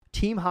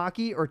team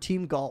hockey or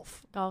team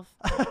golf? Golf.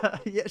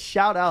 Yeah,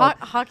 shout out.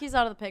 Hockey's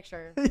out of the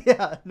picture.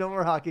 Yeah, no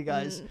more hockey,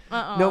 guys.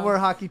 No more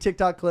hockey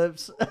TikTok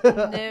clips.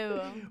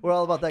 No. We're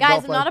all about that Guys,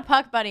 golf I'm life. not a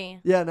puck buddy.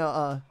 Yeah,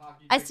 no.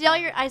 I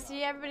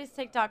see everybody's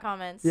TikTok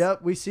comments.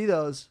 Yep, we see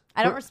those.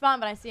 I don't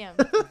respond, but I see them.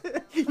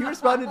 You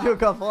responded to a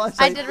couple.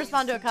 I did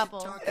respond to a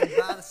couple.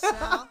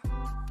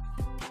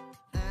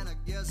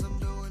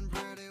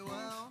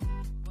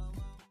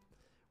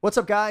 What's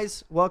up,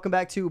 guys? Welcome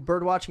back to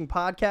Birdwatching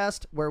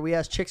Podcast, where we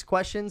ask chicks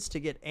questions to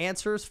get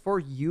answers for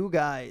you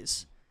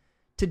guys.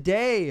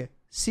 Today,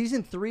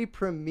 Season 3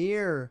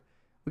 premiere.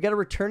 We got a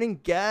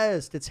returning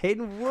guest. It's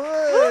Hayden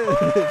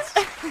Woods.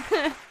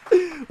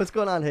 What's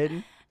going on,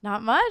 Hayden?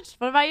 Not much.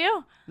 What about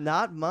you?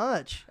 Not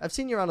much. I've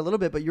seen you around a little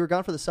bit, but you were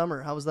gone for the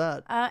summer. How was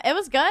that? It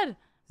was good.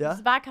 Yeah? I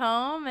was back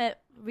home.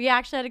 We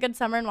actually had a good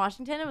summer in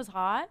Washington. It was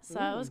hot,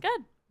 so it was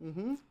good.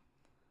 Mm-hmm.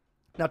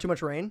 Not too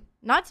much rain?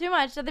 Not too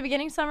much. At the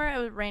beginning of summer,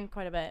 it rained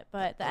quite a bit,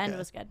 but the end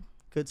was good.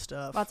 Good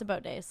stuff. Lots of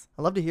boat days.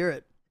 I love to hear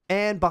it.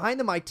 And behind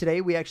the mic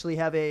today, we actually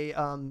have a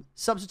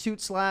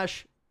substitute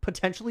 /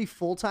 potentially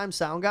full-time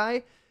sound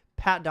guy,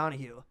 Pat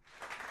Donahue.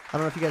 I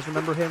don't know if you guys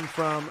remember him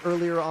from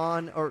earlier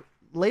on or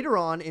later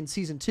on in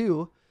Season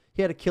 2.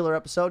 He had a killer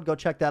episode. Go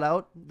check that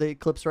out. The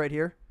clip's right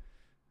here.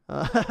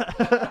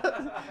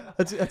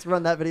 Let's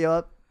run that video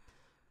up.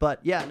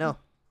 But yeah, no.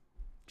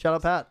 Shout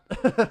out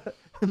Pat.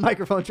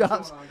 Microphone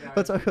drops.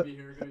 What's going on, guys? Good to be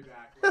here. Good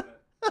to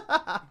be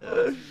back.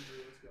 Love it.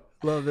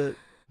 Love it.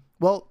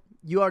 Well,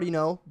 you already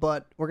know,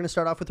 but we're gonna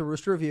start off with a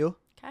rooster review.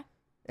 Okay.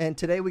 And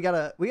today we got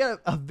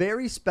a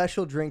very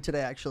special drink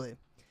today. Actually,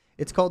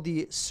 it's called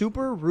the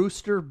Super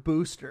Rooster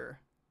Booster.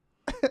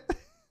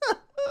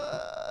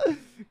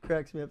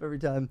 Cracks me up every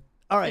time.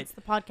 All right. It's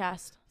the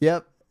podcast.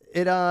 Yep.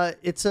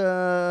 It's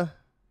a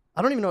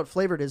I don't even know what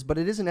flavor it is, but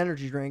it is an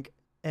energy drink,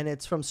 and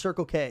it's from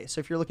Circle K. So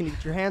if you're looking to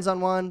get your hands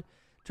on one,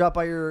 drop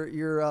by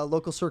your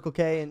local Circle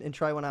K and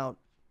try one out.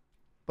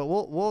 But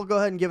we'll go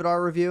ahead and give it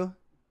our review.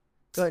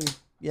 Go ahead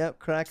and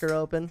crack her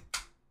open.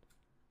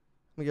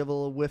 Let me give a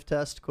little whiff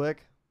test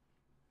quick.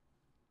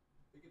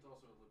 I think it's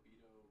also a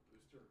libido booster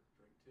drink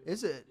too.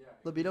 Is it? Yeah,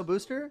 Libido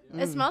booster?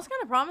 Yeah. It smells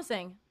kind of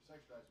promising.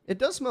 It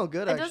does smell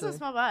good, It actually. doesn't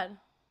smell bad.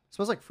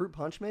 Smells like fruit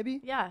punch, maybe?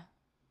 Yeah.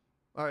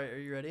 All right, are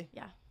you ready?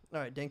 Yeah. All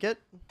right, dink it.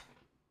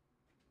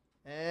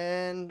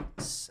 And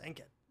sink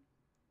it.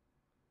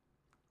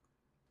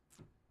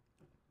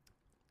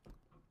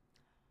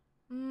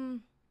 I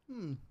don't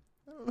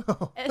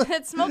know.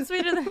 It smells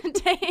sweeter than it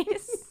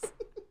tastes.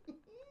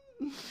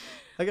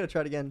 I gotta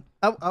try it again.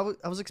 I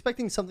was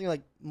expecting something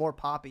like more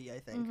poppy, I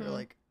think, or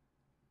like.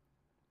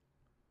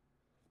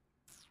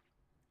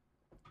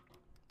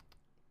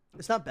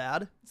 It's not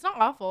bad, It's not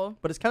awful.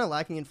 but it's kind of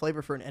lacking in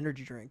flavor for an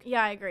energy drink.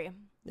 Yeah, I agree.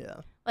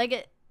 Yeah.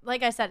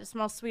 Like I said, it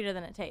smells sweeter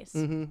than it tastes.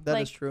 Mm-hmm. That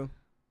is Like- true.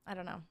 I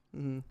don't know.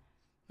 Mm-hmm.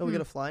 Oh, we got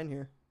a fly in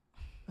here.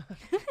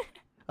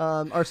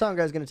 Our sound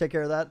guy's gonna take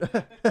care of that.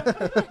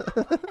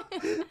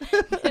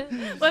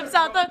 whips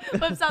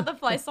out the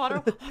fly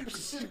swatter.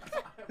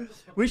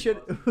 We should.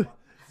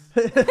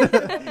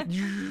 Yeah,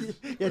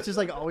 it's just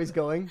like always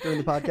going during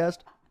the podcast.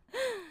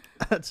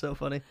 That's so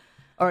funny.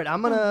 All right,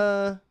 I'm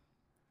gonna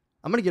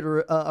get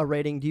a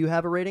rating. Do you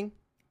have a rating?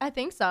 I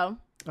think so. All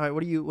right,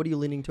 what are you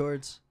leaning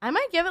towards? I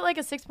might give it like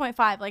a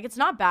 6.5. Like, it's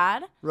not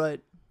bad. Right.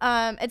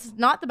 It's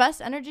not the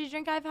best energy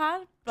drink I've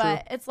had,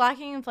 but it's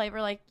lacking in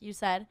flavor, like you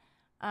said.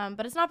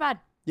 But it's not bad.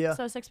 Yeah.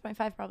 So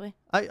 6.5 probably.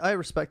 I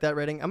respect that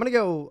rating. I'm gonna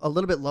go a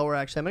little bit lower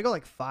actually. I'm gonna go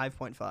like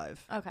 5.5.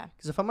 Okay.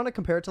 Because if I'm gonna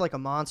compare it to like a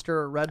Monster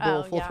or Red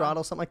Bull, Full yeah.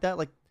 Throttle, something like that,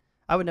 like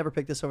I would never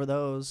pick this over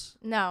those.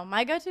 No,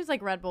 my go-to is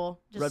like Red Bull.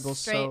 Just Red Bull's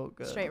straight, so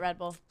good. Straight Red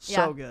Bull.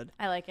 So good.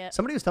 I like it.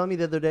 Somebody was telling me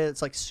the other day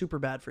it's like super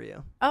bad for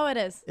you. Oh, it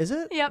is. Is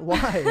it? Yep.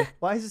 Why?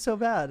 Why is it so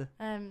bad?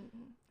 I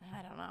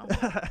don't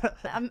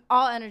know.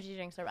 All energy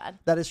drinks are bad.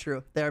 That is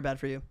true. They are bad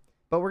for you.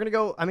 But we're going to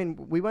go, I mean,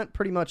 we went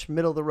pretty much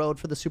middle of the road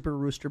for the Super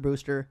Rooster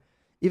Booster,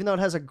 even though it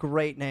has a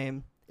great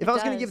name. If I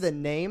was going to give the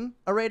name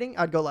a rating,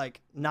 I'd go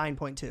like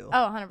 9.2. Oh,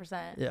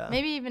 100%. Yeah.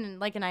 Maybe even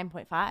like a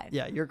 9.5.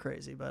 Yeah, you're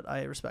crazy, but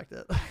I respect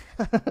it.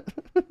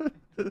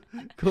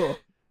 Cool.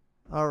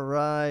 All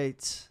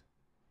right.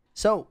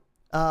 So,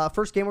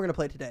 first game we're going to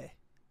play today.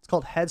 It's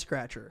called Head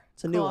Scratcher.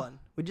 It's a new one.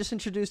 We just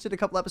introduced it a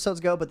couple episodes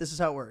ago, but this is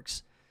how it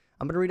works.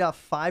 I'm going to read out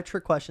 5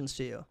 trick questions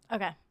to you.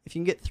 Okay. If you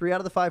can get 3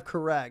 out of the 5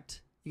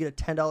 correct, you get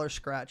a $10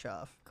 scratch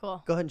off.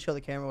 Cool. Go ahead and show the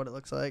camera what it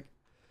looks like.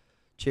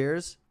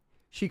 Cheers.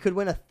 She could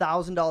win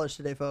 $1,000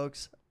 today,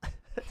 folks.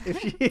 If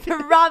she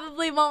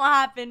Probably won't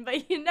happen,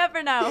 but you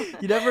never know.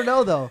 You never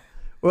know, though.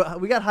 Well,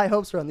 we got high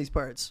hopes around these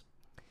parts.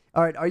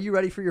 All right, are you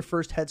ready for your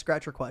first head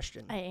scratcher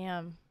question? I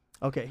am.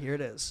 Okay, here it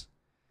is.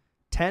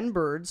 10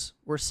 birds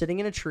were sitting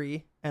in a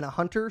tree, and a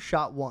hunter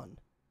shot one.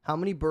 How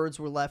many birds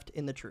were left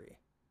in the tree?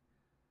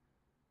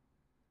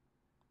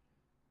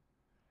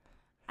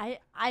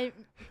 I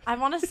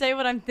want to say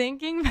what I'm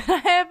thinking, but I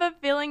have a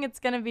feeling it's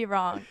going to be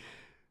wrong.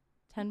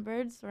 10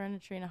 birds were in a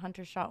tree and a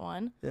hunter shot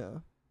one. Yeah.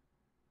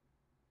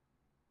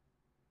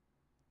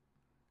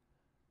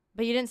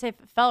 But you didn't say if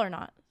it fell or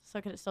not.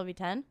 So could it still be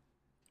 10?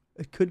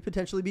 It could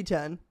potentially be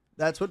 10.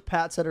 That's what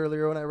Pat said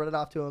earlier when I read it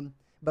off to him.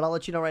 But I'll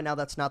let you know right now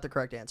that's not the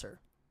correct answer.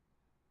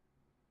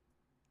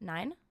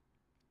 9?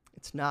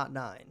 It's not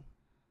 9.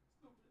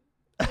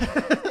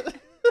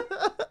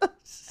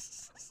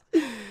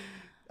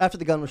 After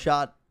the gun was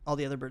shot, all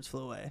the other birds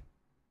flew away.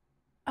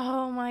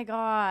 Oh my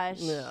gosh.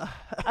 Yeah.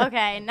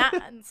 Okay, not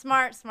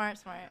smart.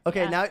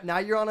 Okay, Yeah. now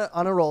you're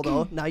on a roll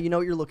though. Now you know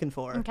what you're looking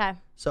for. Okay.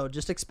 So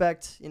just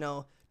expect,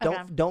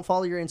 don't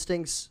follow your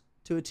instincts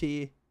to a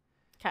T.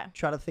 Okay.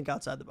 Try to think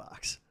outside the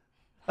box.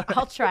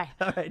 I'll try.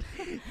 All right.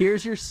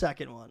 Here's your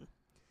second one.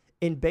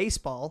 In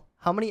baseball,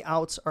 how many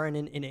outs are in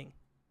an inning?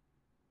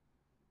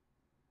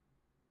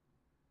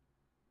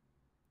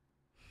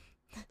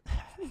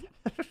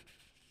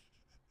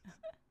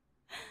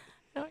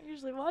 I don't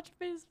usually watch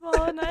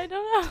baseball, and I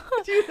don't know.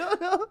 You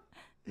don't know?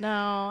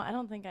 No, I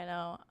don't think I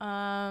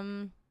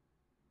know.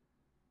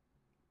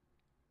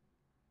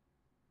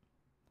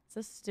 Is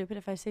this stupid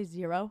if I say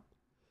 0?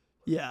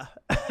 Yeah.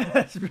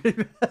 That's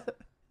pretty bad.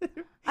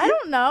 I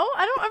don't know.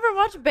 I don't ever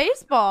watch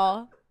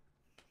baseball.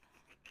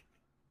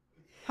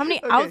 How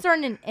many Okay. outs are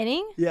in an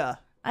inning? Yeah.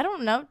 I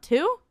don't know.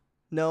 2?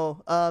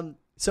 No.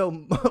 So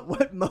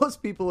what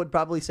most people would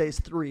probably say is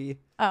 3,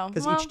 Oh,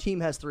 because well, each team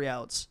has 3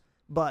 outs.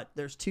 But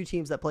there's 2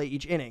 teams that play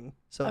each inning,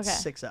 so it's Okay.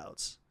 6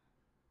 outs.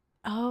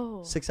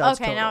 Oh. 6 outs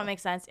Okay, now total. it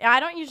makes sense. Yeah,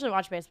 I don't usually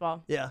watch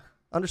baseball. Yeah.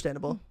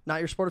 Understandable. Not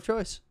your sport of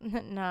choice.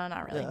 No,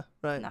 not really. Yeah.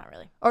 Right. Not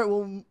really. All right.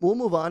 Well, we'll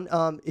move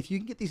on. If you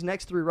can get these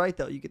next 3 right,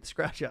 though, you get the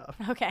scratch off.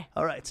 Okay.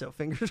 All right. So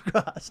fingers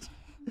crossed.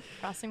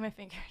 Crossing my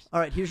fingers. All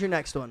right. Here's your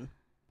next one.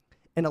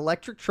 An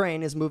electric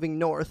train is moving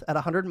north at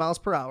 100 miles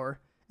per hour,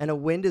 and a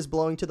wind is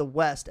blowing to the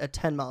west at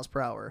 10 miles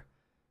per hour.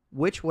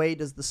 Which way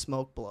does the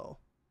smoke blow?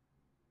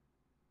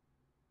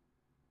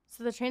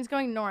 So the train's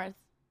going north.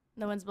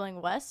 And the wind's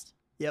blowing west.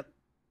 Yep.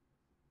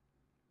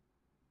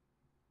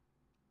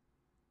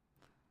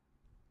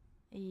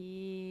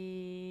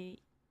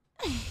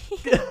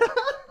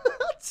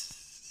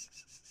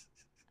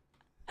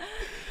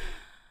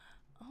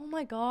 Oh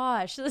my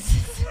gosh. This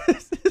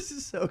is This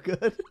is so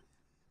good.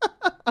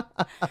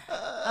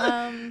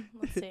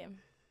 let's see.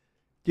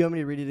 Do you want me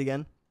to read it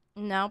again?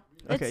 No.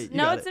 Okay, It's you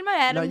got it's it. in my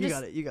head. No, I'm you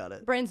just got it. You got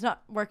it. brain's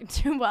not working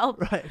too well.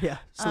 Right. Yeah.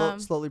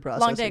 Slowly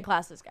processing. Long day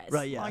classes, guys.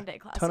 Right. Yeah. Long day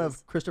classes. Ton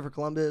of Christopher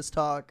Columbus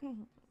talk.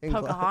 in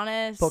class.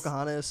 Pocahontas.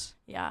 Pocahontas.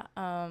 Yeah.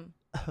 I'm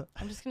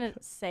just gonna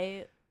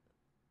say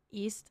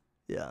east.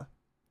 Yeah.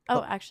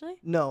 Oh, actually?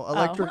 No,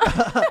 electric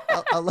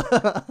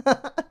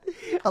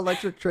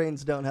electric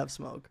trains don't have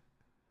smoke.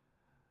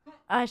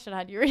 I should have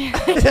had you read Yeah,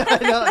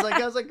 it.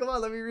 I was like, come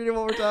on, let me read it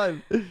one more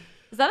time.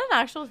 Is that an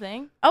actual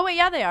thing? Oh wait,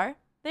 yeah, they are.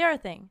 They are a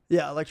thing.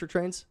 Yeah, electric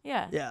trains.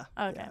 Yeah. Yeah.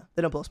 Okay. Yeah.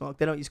 They don't blow smoke.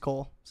 They don't use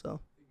coal.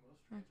 So.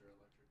 Most trains are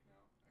electric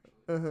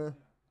now, actually. Uh-huh.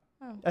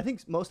 Oh. I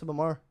think most of them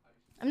are.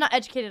 I'm not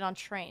educated on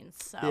trains,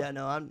 so. Yeah,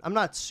 no, I'm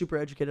not super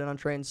educated on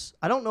trains.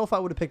 I don't know if I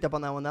would have picked up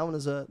on that one. That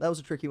was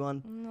a tricky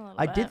one. A little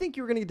I bit. did think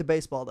you were gonna get to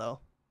baseball though.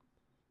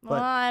 Well,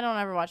 but- I don't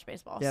ever watch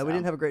baseball. Yeah, we so.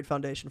 didn't have a great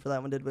foundation for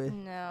that one, did we?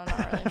 No,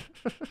 not really.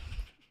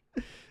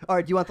 All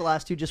right, do you want the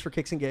last 2 just for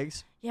kicks and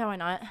gigs? Yeah, why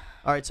not?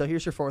 All right, so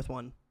here's your 4th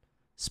one.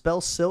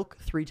 Spell silk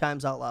 3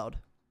 times out loud.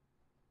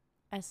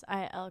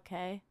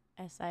 S-I-L-K,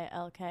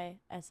 S-I-L-K,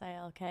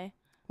 S-I-L-K.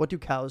 What do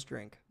cows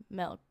drink?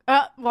 Milk.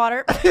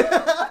 Water.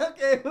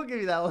 Okay, we'll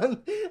give you that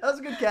one. That was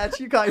a good catch.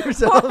 You caught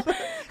yourself.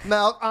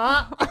 Milk.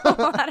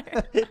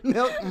 Water.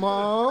 Milk.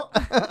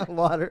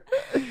 Water.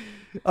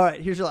 All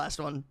right, here's your last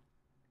one.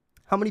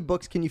 How many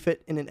books can you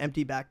fit in an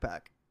empty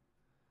backpack?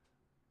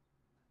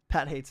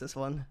 Pat hates this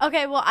one.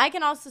 Okay, well, I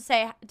can also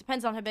say it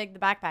depends on how big the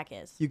backpack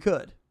is. You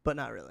could, but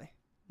not really.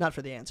 Not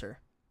for the answer.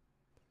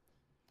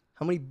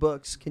 How many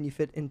books can you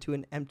fit into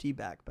an empty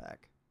backpack?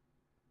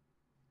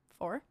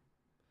 4?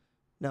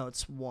 No,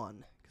 it's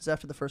 1. Because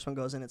after the first one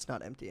goes in, it's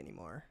not empty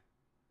anymore.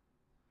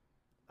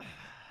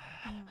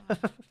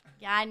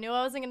 Yeah, I knew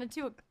I wasn't going to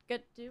do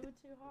too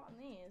hot on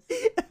these.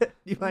 Do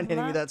you mind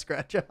handing me that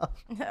scratch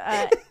off?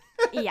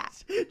 Yeah.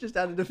 Just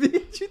out of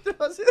defeat, she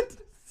throws it.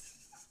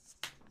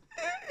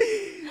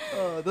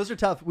 Oh, those are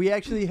tough. We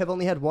actually have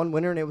only had one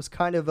winner, and it was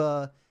kind of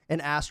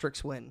an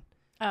asterisk win.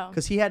 Oh.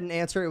 Because he had an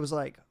answer. It was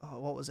like,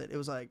 what was it? It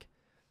was like,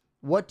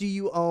 what do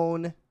you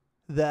own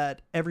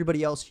that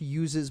everybody else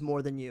uses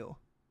more than you?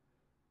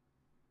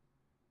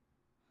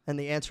 And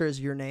the answer is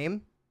your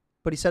name.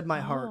 But he said my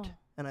heart,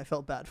 and I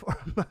felt bad for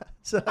him.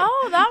 So,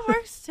 Oh, that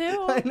works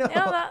too. I know.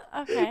 Yeah,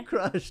 okay.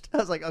 Crushed. I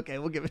was like, okay,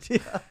 we'll give it to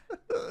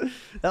you.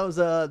 That was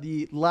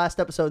the last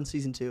episode in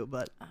season 2.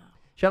 But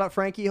shout out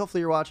Frankie.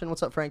 Hopefully you're watching.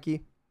 What's up,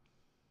 Frankie?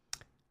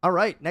 All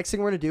right. Next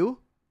thing we're going to do,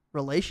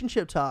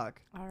 relationship talk.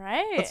 All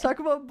right. Let's talk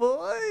about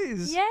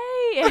boys.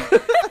 Yay.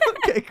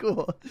 Okay,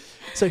 cool.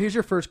 So here's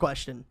your first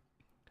question.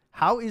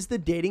 How is the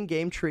dating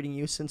game treating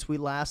you since we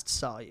last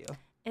saw you?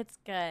 It's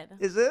good.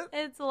 Is it?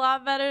 It's a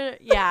lot better.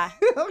 Yeah.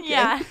 Okay.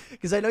 Yeah.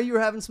 Because I know you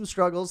were having some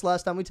struggles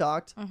last time we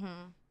talked.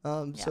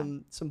 Mm-hmm. Yeah.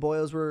 Some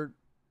boyos were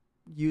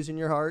using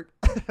your heart.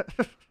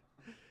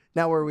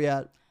 Now where are we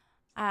at?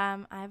 I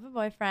have a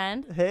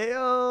boyfriend.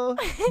 Heyo.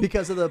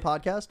 Because of the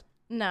podcast?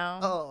 No.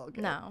 Oh,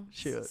 okay. No.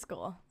 Shoot.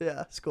 School.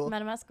 Yeah, school.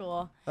 Met him at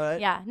school. All right.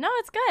 Yeah. No,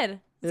 it's good.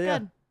 It's Yeah.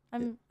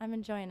 good. I'm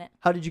enjoying it.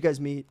 How did you guys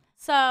meet?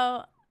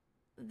 So,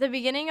 the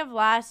beginning of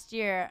last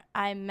year,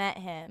 I met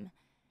him,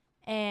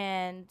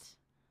 and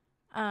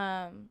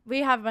we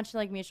have a bunch of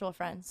like mutual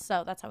friends,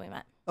 so that's how we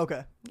met.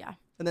 Okay. Yeah.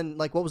 And then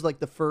like what was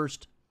the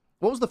first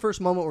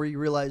moment where you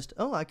realized,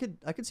 "Oh, I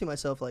could see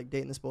myself like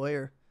dating this boy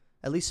or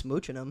at least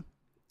smooching him?"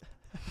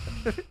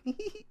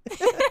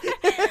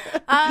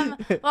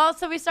 Well,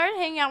 so we started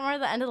hanging out more at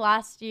the end of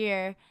last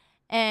year,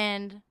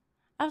 and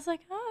I was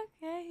like, oh,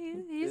 okay,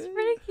 he's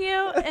pretty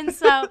cute, and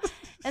so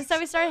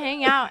we started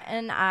hanging out,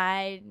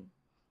 and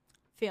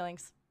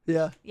feelings,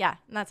 Yeah. yeah,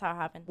 and that's how it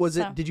happened.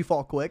 Did you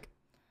fall quick?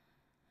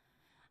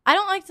 I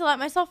don't like to let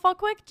myself fall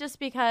quick, just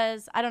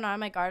because I don't know, I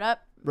might guard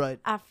up Right.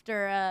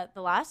 after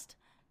the last,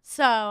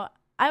 so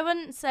I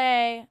wouldn't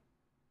say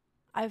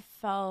I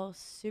fell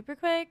super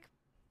quick,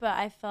 but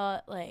I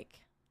felt like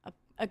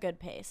a good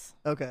pace.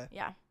 Okay.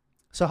 Yeah.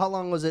 So how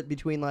long was it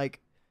between like,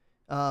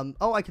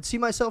 I could see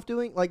myself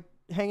doing like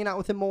hanging out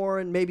with him more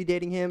and maybe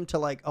dating him to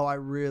like, oh, I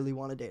really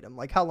want to date him?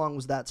 Like how long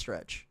was that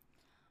stretch?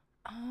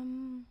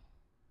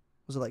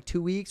 Was it like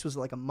 2 weeks? Was it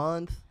like a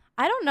month?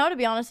 I don't know, to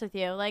be honest with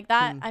you. Like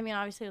that, I mean,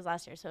 obviously it was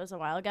last year, so it was a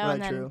while ago. Right,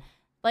 and then true.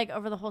 like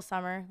over the whole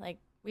summer, like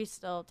we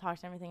still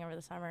talked and everything over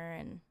the summer,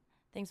 and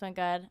things went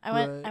good. I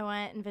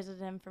went and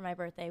visited him for my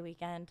birthday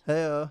weekend.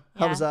 Hey,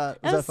 how was that?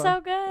 It was that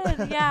so fun?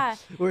 good. Yeah.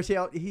 Where's he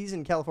out? He's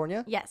in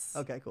California? Yes.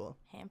 Okay, cool.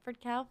 Hanford,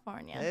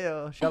 California. Hey,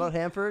 shout out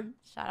Hanford.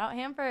 Shout out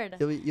Hanford.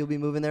 You'll be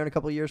moving there in a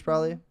couple of years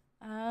probably.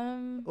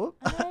 I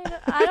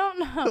don't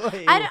know.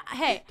 Wait,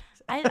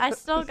 I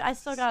still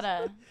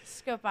gotta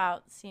scope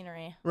out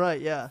scenery Right,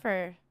 yeah.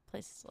 for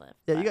places to live.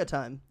 Yeah, but you got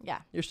time. Yeah.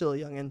 You're still a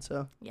youngin',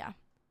 so. Yeah.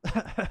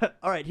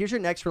 All right, here's your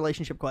next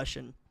relationship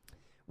question.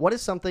 What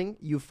is something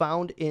you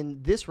found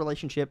in this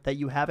relationship that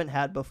you haven't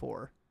had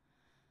before?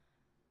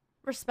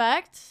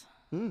 Respect.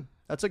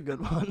 That's a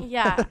good one.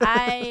 Yeah,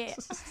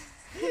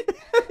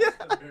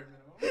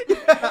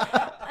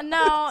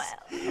 no,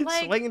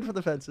 like Swinging for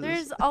the fences.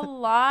 there's a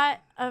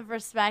lot of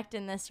respect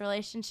in this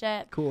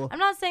relationship. Cool. I'm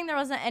not saying there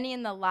wasn't any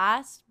in the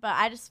last, but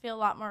I just feel a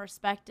lot more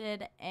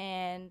respected,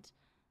 and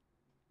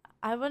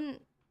I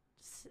wouldn't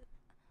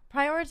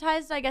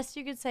prioritized, I guess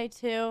you could say,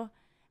 too.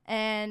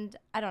 And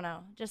I don't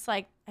know, just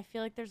like I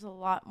feel like there's a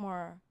lot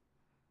more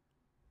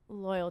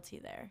loyalty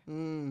there.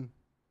 And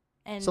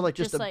So like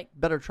just a like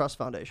better trust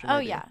foundation. oh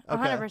maybe. yeah,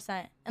 Okay.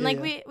 100%. And like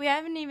we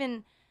haven't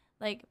even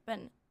like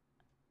been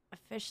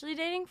officially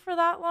dating for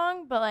that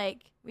long, but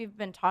like we've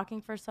been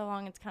talking for so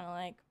long, it's kind of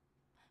like,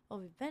 well,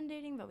 we've been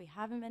dating, but we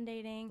haven't been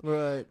dating.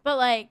 Right. But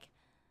like,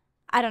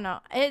 I don't know.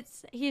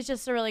 He's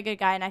just a really good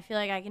guy, and I feel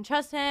like I can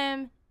trust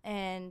him,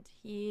 and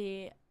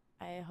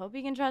I hope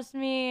he can trust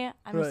me.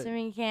 I'm Right.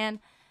 assuming he can.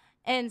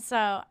 And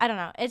so, I don't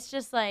know. It's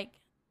just like,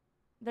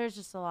 there's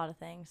just a lot of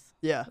things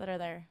Yeah. that are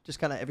there. Just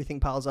kind of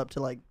everything piles up to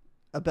like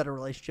a better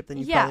relationship than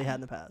you've Yeah. probably had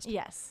in the past.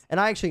 Yes. And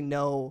I actually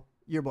know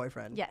your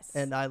boyfriend. Yes.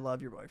 And I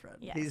love your boyfriend.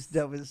 Yes. He's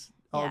dope as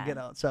all Yeah. get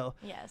out. So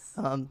Yes.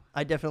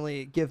 I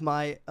definitely give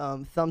my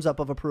thumbs up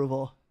of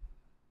approval.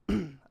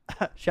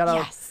 Shout out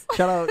Yes.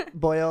 shout out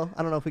Boyo.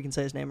 I don't know if we can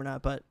say his name or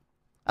not, but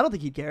I don't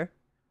think he'd care.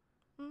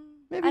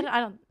 Maybe. I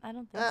don't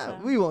think so.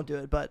 We won't do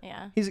it, but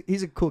Yeah.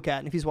 he's a cool cat,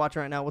 and if he's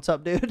watching right now, what's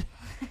up, dude?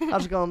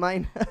 How's it going,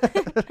 mine?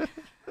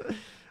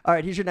 All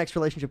right, here's your next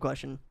relationship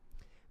question.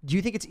 Do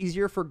you think it's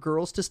easier for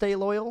girls to stay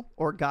loyal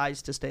or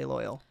guys to stay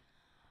loyal?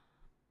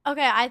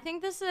 Okay, I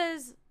think this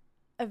is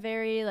a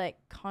very like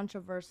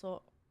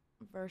controversial.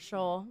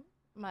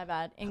 My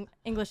bad.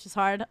 English is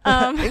hard.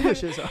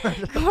 English is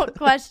hard.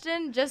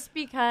 Question, just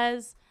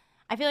because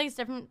I feel like it's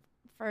different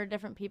for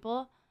different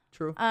people.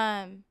 True.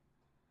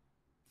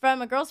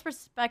 From a girl's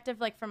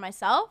perspective, like for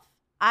myself,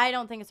 I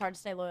don't think it's hard to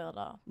stay loyal at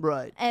all.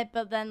 Right.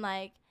 But then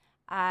like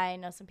I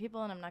know some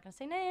people, and I'm not gonna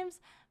say names,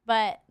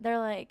 but they're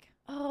like,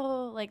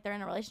 oh, like they're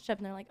in a relationship,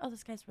 and they're like, oh,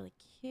 this guy's really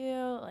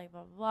cute, like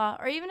blah blah blah.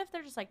 Or even if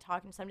they're just like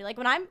talking to somebody, like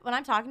when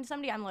I'm talking to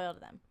somebody, I'm loyal to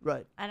them.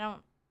 Right.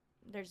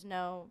 There's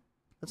no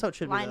That's how it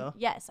should line. be, though.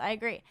 Yes, I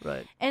agree.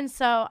 Right. And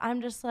so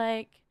I'm just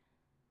like,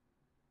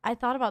 I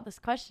thought about this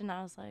question.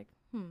 I was like,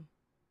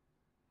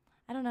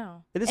 I don't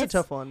know. It is a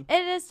tough one.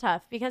 It is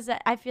tough because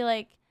I feel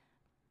like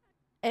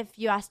if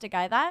you asked a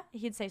guy that,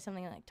 he'd say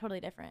something like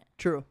totally different.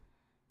 True.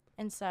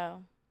 And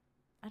so,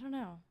 I don't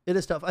know. It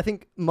is tough. I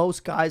think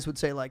most guys would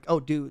say like, oh,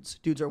 dudes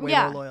are way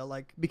more loyal,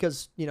 like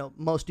because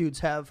most dudes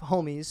have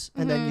homies,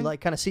 and then you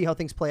like kind of see how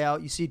things play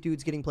out. You see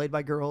dudes getting played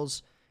by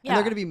girls, and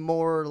they're gonna be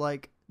more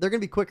like they're gonna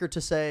be quicker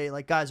to say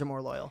like guys are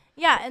more loyal.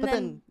 Yeah, and but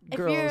then if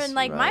girls, you're in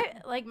like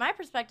right. my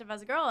perspective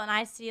as a girl, and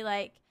I see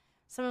like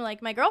someone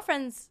like my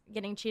girlfriend's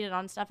getting cheated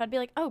on stuff, I'd be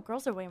like, oh,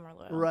 girls are way more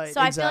loyal. Right.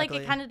 So exactly. I feel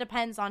like it kind of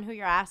depends on who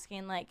you're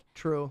asking. Like,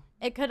 True.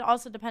 It could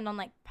also depend on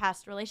like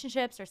past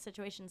relationships or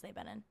situations they've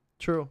been in.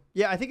 True.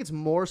 Yeah, I think it's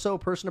more so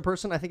person to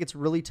person. I think it's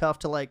really tough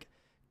to like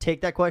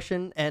take that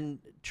question and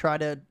try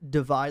to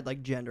divide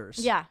like genders.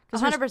 Yeah,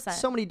 100%.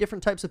 So many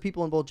different types of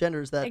people in both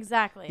genders that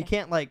exactly you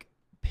can't like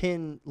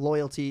pin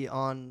loyalty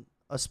on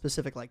a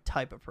specific like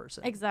type of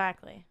person.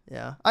 Exactly.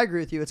 Yeah, I agree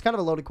with you. It's kind of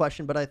a loaded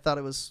question, but I thought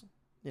it was,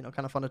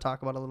 kind of fun to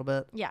talk about a little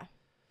bit. Yeah.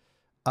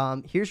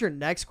 Here's your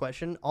next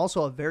question.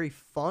 Also a very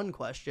fun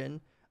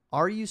question.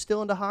 Are you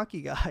still into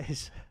hockey,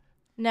 guys?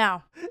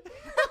 No.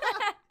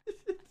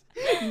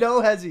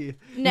 No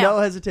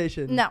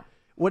hesitation. No.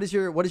 What does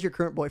your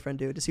current boyfriend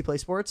do? Does he play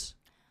sports?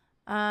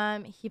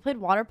 He played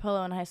water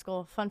polo in high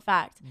school. Fun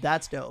fact.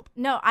 That's dope.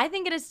 No, I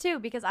think it is too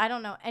because I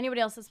don't know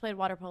anybody else that's played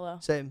water polo.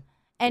 Same.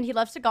 And he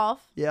loves to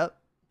golf. Yep.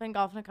 Been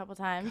golfing a couple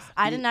times.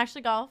 I didn't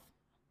actually golf.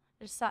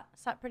 I just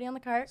sat pretty on the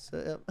cart.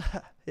 So,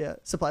 yeah.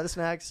 Supply the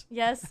snacks.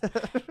 Yes.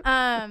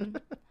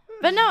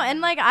 But no,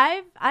 and like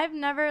I've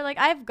never like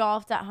I've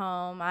golfed at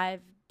home.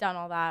 I've done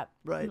all that.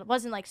 Right.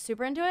 Wasn't like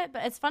super into it,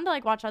 but it's fun to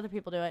like watch other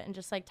people do it and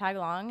just like tag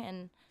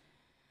along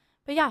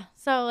but yeah,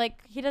 so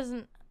like he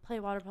doesn't play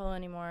water polo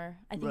anymore.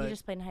 I think he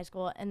just played in high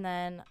school and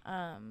then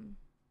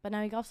but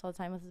now he golfs all the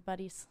time with his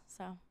buddies.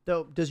 So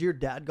dope. Does your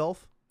dad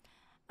golf?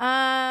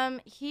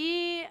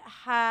 He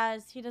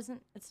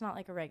doesn't, it's not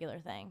like a regular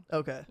thing.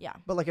 Okay. Yeah.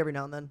 But like every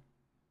now and then.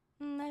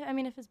 I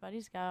mean, if his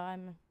buddies go,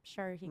 I'm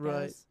sure he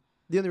Right. goes.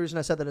 The only reason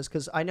I said that is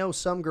because I know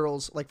some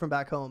girls, like from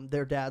back home,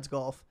 their dads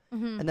golf,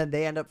 and then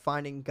they end up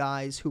finding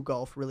guys who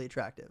golf really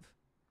attractive.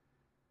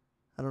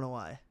 I don't know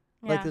why.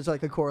 Yeah. Like there's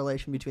like a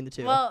correlation between the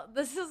two. Well,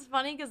 this is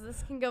funny because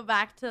this can go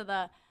back to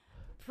the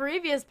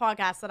previous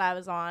podcast that I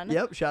was on.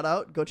 Yep. Shout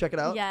out. Go check it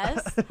out.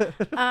 Yes.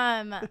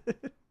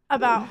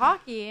 About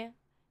hockey,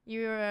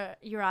 you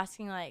were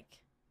asking like,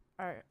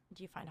 or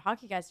do you find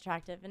hockey guys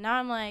attractive? And now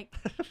I'm like,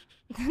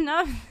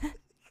 now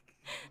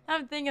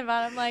I'm thinking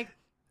about it. I'm like,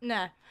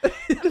 nah.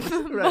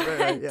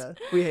 right. Yeah.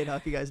 We hate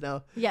hockey guys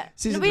now. Yeah.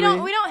 Season we 3?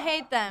 don't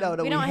hate them.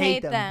 No, we don't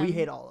hate them. We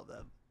hate all of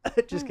them.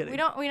 Just kidding. We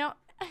don't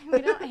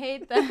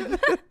hate them.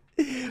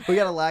 We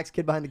got a lax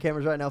kid behind the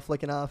cameras right now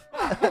flicking off.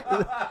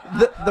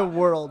 the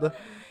world.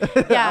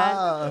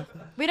 Yeah.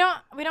 We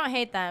don't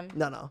hate them.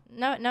 No.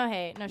 No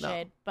hate, no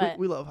shade. But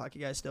we love hockey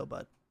guys still,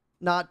 but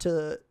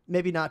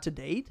maybe not to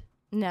date.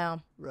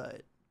 No.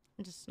 Right.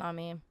 Just not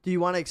me. Do you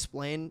want to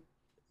explain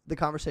the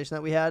conversation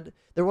that we had?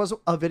 There was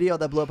a video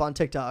that blew up on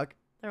TikTok.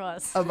 There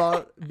was.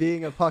 About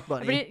being a puck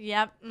bunny.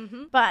 Yep.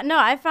 Mm-hmm. But no,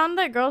 I found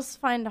that girls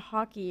find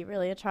hockey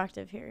really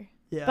attractive here.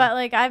 Yeah. But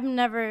like I've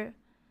never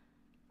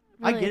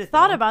I really get it,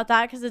 thought though. about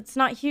that because it's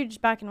not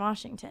huge back in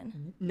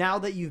Washington. Now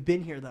that you've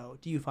been here, though,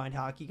 do you find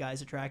hockey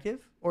guys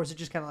attractive? Or is it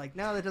just kind of like,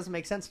 no, that doesn't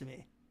make sense to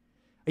me?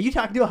 Are you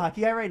talking to a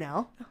hockey guy right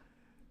now?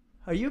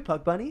 Are you a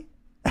puck bunny?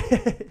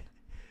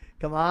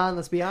 Come on,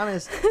 let's be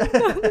honest.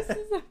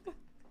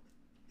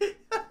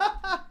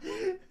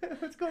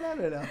 What's going on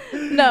right now?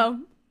 No.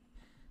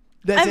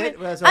 That's I it?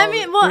 mean, That's all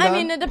we're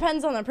done? it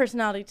depends on their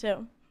personality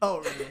too. Oh,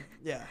 really?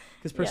 Yeah,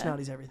 because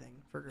personality's everything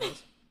for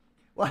girls.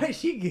 Why is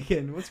she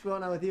geeking? What's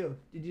going on with you?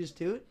 Did you just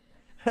toot?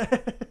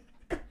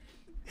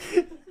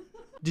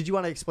 Did you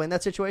want to explain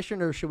that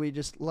situation, or should we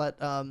just let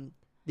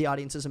the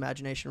audience's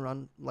imagination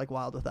run like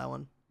wild with that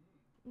one?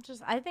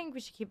 I think we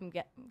should keep them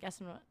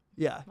guessing what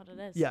it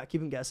is. Yeah,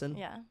 keep them guessing.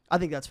 Yeah. I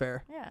think that's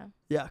fair. Yeah.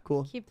 Yeah,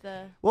 cool. Keep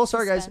the Well,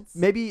 sorry suspense.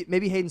 guys.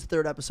 Maybe Hayden's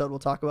third episode we'll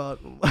talk about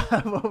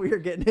what we were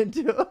getting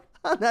into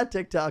on that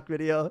TikTok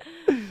video.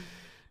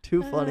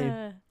 Too funny.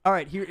 All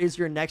right, here is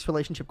your next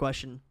relationship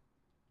question.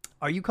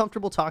 Are you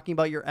comfortable talking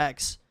about your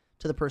ex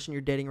to the person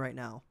you're dating right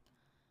now?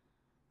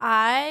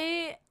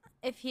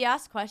 If he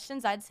asked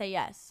questions, I'd say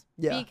yes.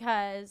 Yeah.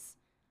 Because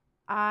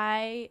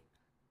I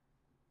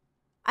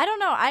don't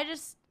know. I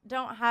just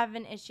don't have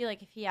an issue.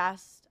 Like if he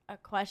asked a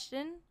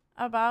question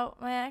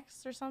about my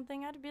ex or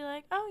something, I'd be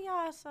like, oh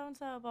yeah, so and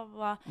so, blah blah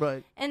blah.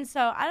 Right. And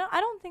so I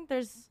don't think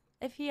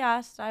if he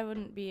asked, I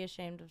wouldn't be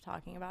ashamed of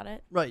talking about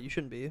it. Right, you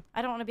shouldn't be.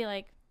 I don't want to be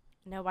like,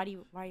 no, why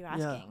are you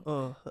asking? Yeah.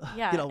 Oh.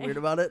 Yeah. Get all weird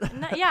about it.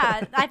 No,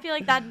 yeah, I feel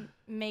like that'd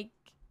make.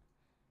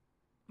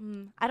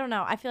 I don't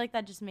know. I feel like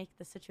that'd just make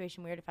the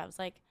situation weird if I was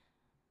like,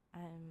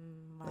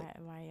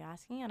 why are you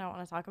asking? I don't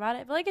want to talk about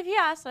it. But like if he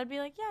asked, I'd be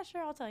like, yeah,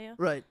 sure, I'll tell you.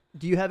 Right.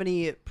 Do you have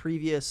any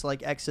previous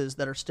like exes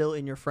that are still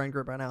in your friend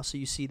group right now, so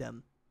you see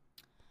them?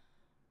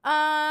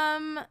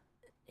 No,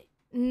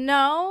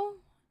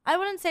 I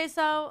wouldn't say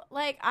so.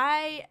 Like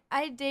I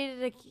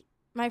dated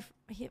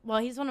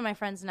he's one of my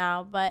friends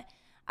now, but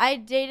I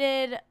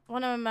dated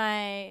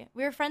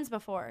we were friends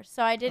before.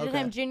 So I dated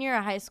him junior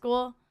of high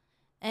school,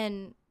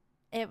 and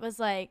it was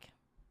like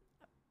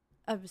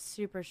a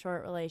super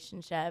short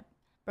relationship.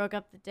 Broke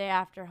up the day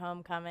after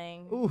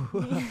homecoming. Ooh,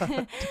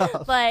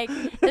 like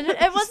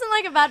it wasn't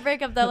like a bad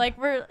breakup though. Like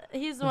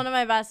he's one of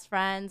my best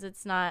friends.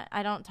 It's not.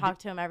 I don't talk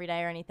to him every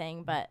day or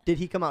anything. But did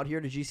he come out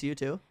here to GCU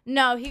too?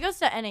 No, he goes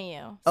to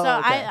NAU. So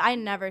okay. I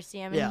never see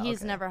him, and Yeah, he's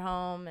okay. never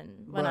home,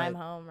 and when I'm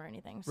home or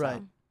anything. So.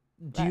 Right.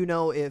 Do you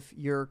know if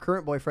your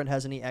current boyfriend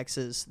has any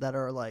exes that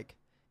are like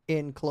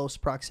in close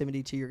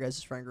proximity to your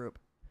guys' friend group?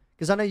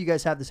 Because I know you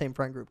guys have the same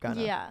friend group, kind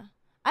of. Yeah.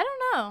 I don't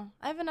know.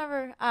 I haven't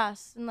ever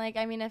asked. And, like,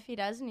 I mean, if he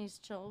does and he's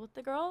chill with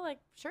the girl, like,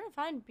 sure,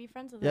 fine, be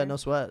friends with her. Yeah, no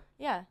sweat.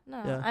 Yeah,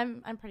 no, Yeah.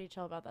 I'm pretty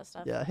chill about that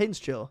stuff. Yeah, Hayden's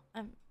chill.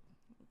 I'm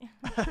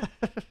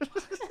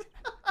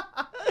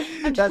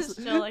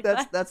just chill like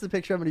that. That's the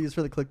picture I'm going to use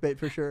for the clickbait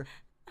for sure.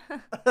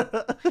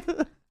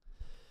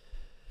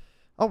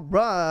 All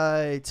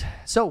right.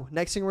 So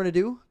next thing we're gonna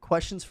do,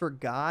 questions for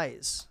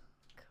guys.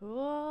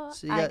 Cool.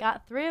 So you I got-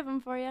 got 3 of them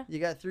for you. You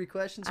got 3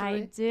 questions for I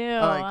me? do.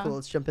 All right, cool.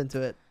 Let's jump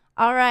into it.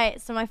 All right.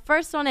 So my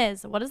first one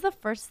is, what is the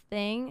first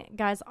thing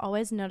guys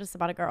always notice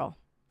about a girl?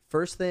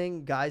 First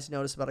thing guys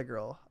notice about a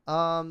girl.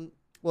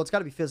 Well, it's got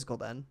to be physical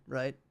then,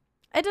 right?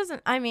 It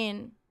doesn't, I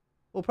mean,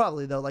 Well,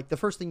 probably though. Like the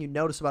first thing you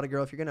notice about a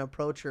girl, if you're gonna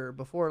approach her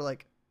before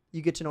like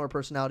you get to know her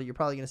personality, you're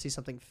probably gonna see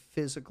something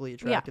physically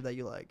attractive that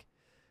you like.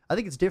 I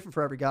think it's different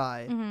for every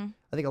guy.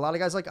 I think a lot of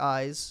guys like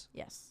eyes.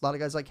 yes. A lot of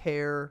guys like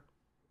hair.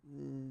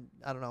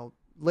 I don't know,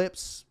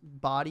 lips,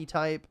 body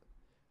type.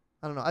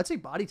 I don't know. I'd say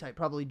body type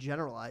probably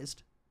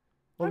generalized.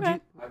 What Okay.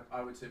 would you?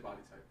 I would say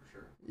body type for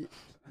sure.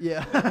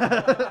 Yeah.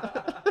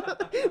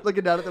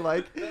 Looking down at the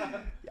mic.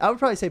 I would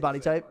probably say body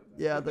type.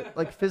 Yeah,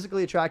 like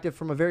physically attractive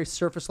from a very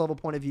surface level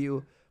point of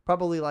view.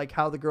 Probably like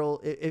how the girl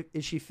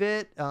is she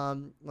fit?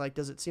 Like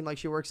does it seem like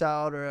she works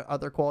out, or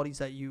other qualities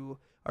that you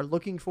are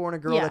looking for in a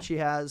girl that she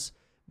has?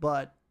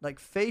 But like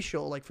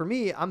facial, like for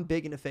me, I'm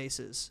big into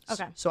faces.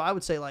 Okay. So I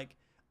would say like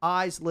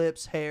eyes,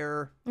 lips,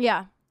 hair,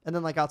 Yeah. and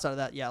then like outside of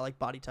that, yeah, like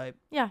body type.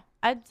 Yeah.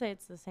 I'd say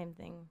it's the same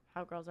thing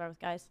how girls are with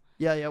guys.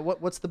 Yeah, yeah.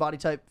 What's the body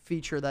type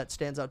feature that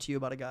stands out to you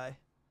about a guy?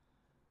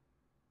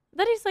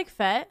 That he's like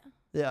fit.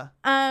 Yeah.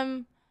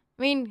 I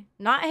mean,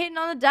 not hating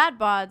on the dad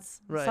bods.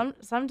 Right.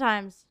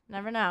 Sometimes,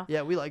 never know.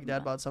 Yeah, we like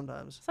dad bod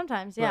sometimes.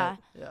 Sometimes, yeah. Right,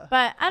 yeah.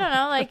 But I don't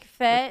know, like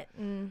fit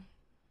and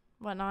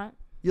whatnot.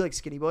 You like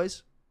skinny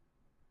boys?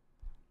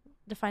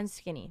 Define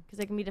skinny because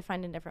it can be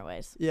defined in different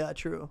ways. Yeah,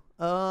 true.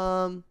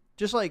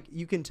 Just like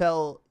you can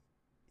tell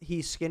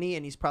he's skinny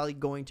and he's probably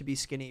going to be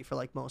skinny for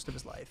like most of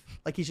his life.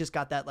 Like he's just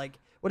got that like,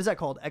 what is that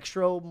called?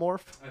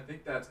 Extromorph? I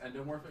think that's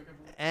endomorphic.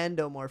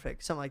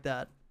 Endomorphic, something like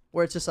that.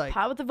 Where it's just like,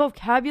 Pot with the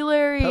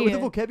vocabulary. with the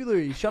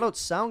vocabulary. Shout out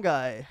sound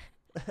guy.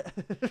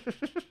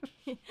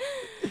 Yeah,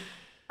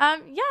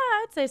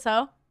 I'd say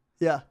so.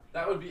 Yeah.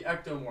 That would be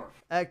ectomorph.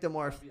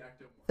 Ectomorph. That'd be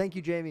ectomorph. Thank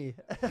you, Jamie.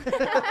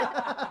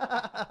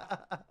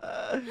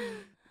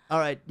 All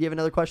right. Do you have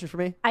another question for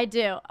me? I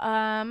do.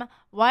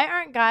 Why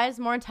aren't guys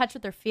more in touch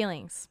with their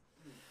feelings?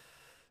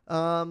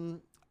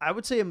 I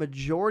would say a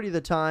majority of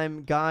the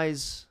time,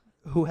 guys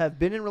who have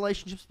been in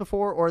relationships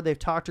before or they've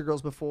talked to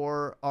girls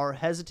before are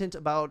hesitant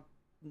about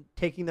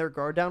taking their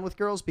guard down with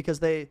girls because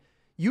they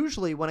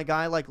usually, when a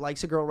guy like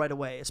likes a girl right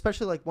away,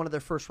 especially like one of their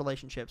first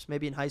relationships,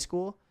 maybe in high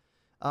school,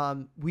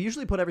 we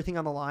usually put everything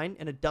on the line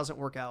and it doesn't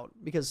work out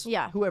because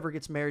whoever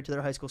gets married to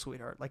their high school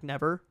sweetheart, like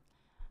never.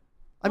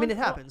 I mean, it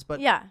happens,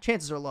 but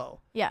chances are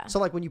low. Yeah. So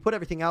like when you put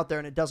everything out there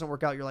and it doesn't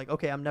work out, you're like,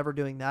 okay, I'm never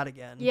doing that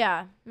again.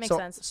 Yeah, makes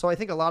sense. So I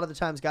think a lot of the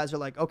times guys are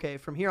like, okay,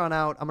 from here on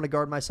out, I'm going to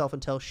guard myself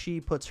until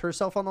she puts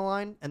herself on the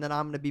line, and then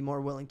I'm going to be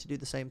more willing to do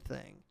the same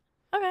thing.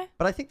 Okay.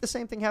 But I think the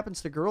same thing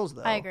happens to girls,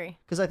 though. I agree.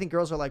 Because I think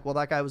girls are like, well,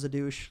 that guy was a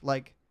douche.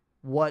 Like,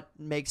 what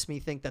makes me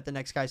think that the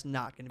next guy's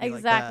not going to be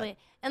like that? Exactly.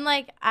 And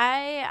like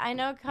I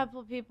know a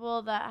couple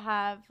people that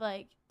have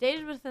like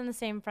dated within the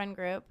same friend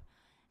group,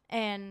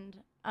 and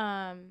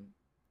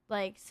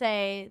like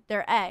say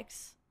their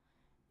ex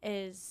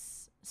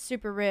is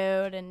super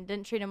rude and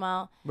didn't treat him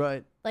well.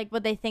 Right. Like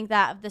would they think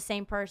that of the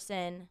same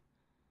person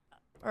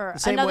or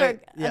Same another way,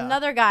 yeah.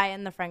 another guy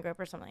in the friend group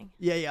or something?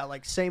 Yeah, yeah,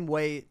 like same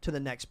way to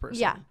the next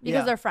person. Yeah,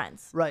 because they're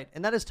friends. Right.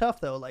 And that is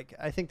tough, though. Like,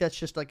 I think that's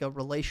just like a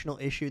relational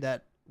issue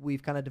that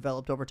we've kind of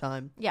developed over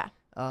time. Yeah.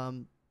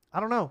 I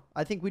don't know.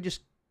 I think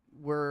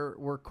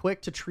we're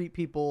quick to treat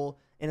people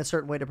in a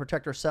certain way to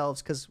protect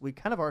ourselves because we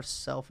kind of are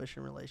selfish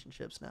in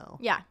relationships now.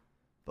 Yeah.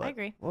 But, I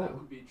agree. That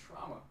would be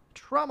trauma.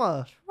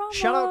 Trauma. Trauma.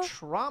 Shout out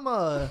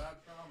trauma.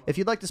 Trauma. If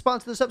you'd like to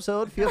sponsor this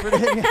episode, feel free to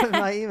hit me up in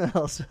my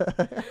emails.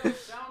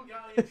 Sound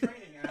guy in training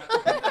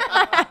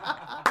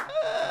app.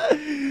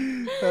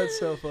 That's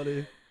so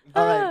funny.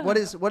 All right.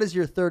 What is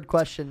your third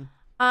question?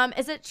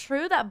 Is it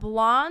true that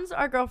blondes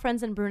are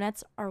girlfriends and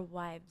brunettes are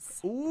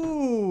wives?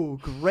 Ooh,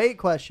 great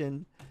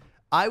question.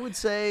 I would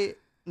say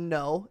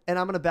no, and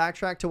I'm going to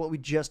backtrack to what we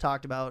just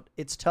talked about.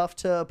 It's tough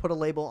to put a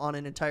label on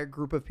an entire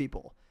group of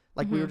people.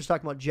 Like we were just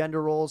talking about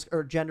gender roles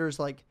or genders,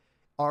 like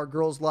are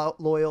girls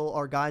loyal,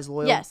 are guys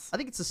loyal? Yes. I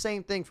think it's the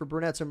same thing for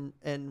brunettes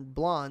and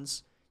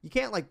blondes. You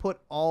can't like put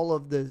all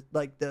of the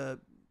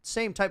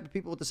same type of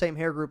people with the same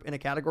hair group in a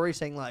category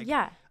saying like,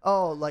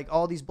 oh, like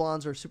all these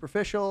blondes are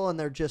superficial and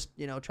they're just,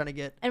 trying to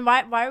get. And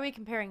why are we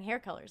comparing hair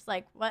colors?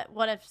 Like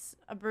what if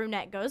a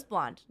brunette goes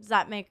blonde? Does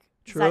that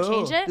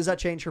change it? Does that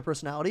change her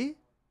personality?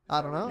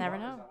 I don't know. Never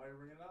know. Is that why you're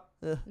bringing it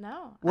up?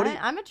 No. What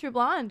I'm a true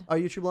blonde. Are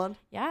you true blonde?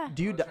 Yeah.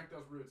 Do you? Check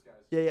those roots, guys.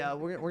 Yeah.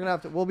 We're gonna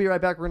have to. We'll be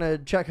right back. We're gonna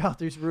check out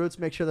these roots,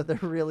 make sure that they're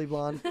really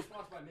blonde.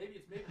 Sponsored by Maybe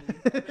It's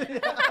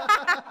Maybelline.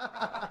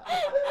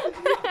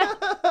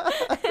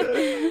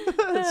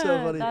 That's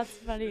so funny. That's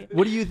funny.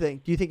 What do you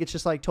think? Do you think it's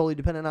just like totally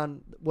dependent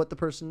on what the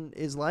person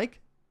is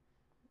like?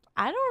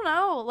 I don't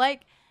know.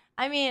 Like,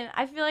 I mean,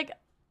 I feel like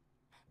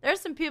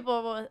there's some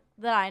people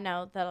that I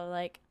know that'll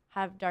like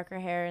have darker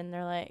hair and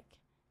they're like,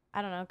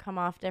 I don't know, come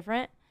off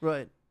different.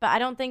 Right. But I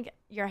don't think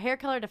your hair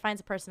color defines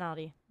a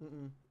personality.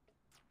 Mm-mm.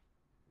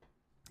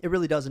 It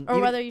really doesn't. Or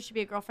Even- whether you should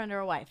be a girlfriend or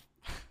a wife.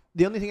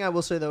 The only thing I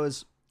will say though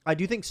is I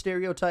do think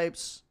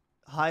stereotypes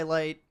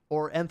highlight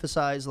or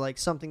emphasize like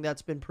something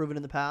that's been proven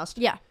in the past.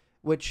 Yeah.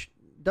 Which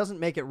doesn't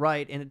make it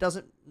right, and it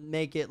doesn't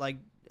make it like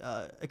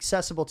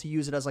accessible to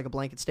use it as like a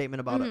blanket statement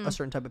about a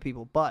certain type of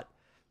people. But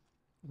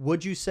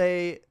would you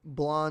say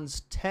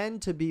blondes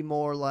tend to be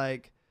more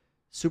like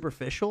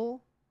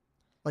superficial?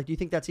 Like, do you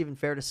think that's even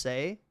fair to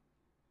say?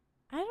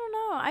 I don't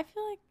know. I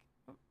feel like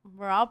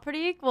we're all pretty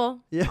equal.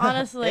 Yeah.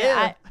 Honestly,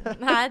 Yeah.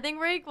 I think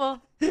we're equal.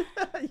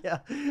 Yeah.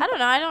 I don't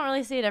know. I don't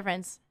really see a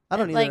difference. I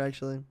don't Like, either,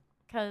 actually.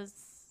 Because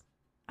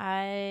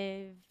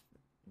I've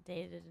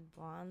dated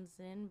blondes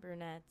and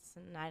brunettes,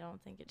 and I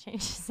don't think it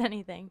changes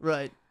anything.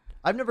 Right.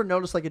 I've never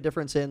noticed like a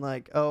difference in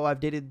like, oh, I've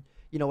dated,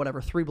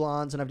 3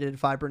 blondes and I've dated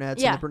 5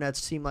 brunettes, Yeah. and the brunettes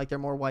seem like they're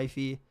more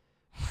wifey.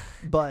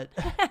 But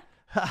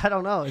I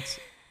don't know.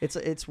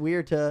 It's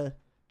weird to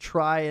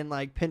try and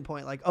like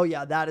pinpoint like, oh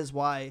yeah, that is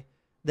why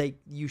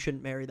you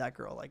shouldn't marry that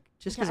girl. Like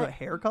just because of a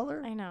hair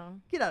color? I know.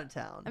 Get out of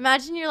town.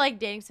 Imagine you're like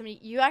dating somebody.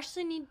 You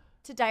actually need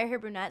to dye your hair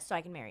brunette so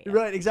I can marry you.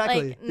 Right,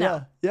 exactly. Like,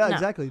 no, yeah, no.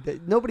 exactly.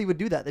 Nobody would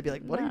do that. They'd be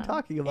like, what are you No.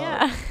 talking about?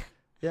 Yeah.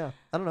 Yeah,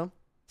 I don't know.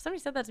 If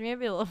somebody said that to me, I'd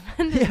be a little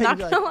offended. Yeah, Not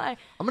you'd be gonna like, lie.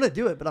 I'm going to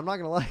do it, but I'm not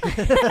going to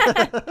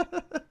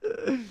lie.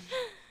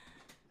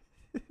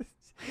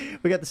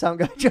 We got the sound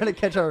guy trying to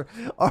catch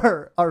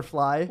our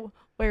fly.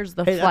 Where's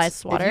the Hey, fly If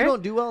swatter? you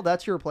don't do well,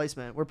 that's your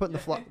replacement. We're putting the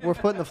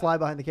fly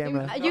behind the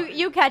camera.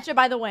 You catch it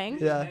by the wing.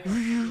 Yeah. You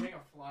hang a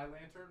fly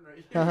lantern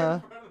right here. Uh-huh.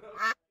 in front of the-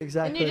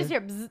 Exactly. And you just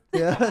hear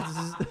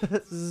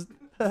bzz.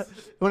 Yeah.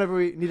 Whenever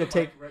we need to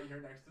take. Right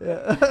here next to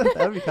Yeah. that.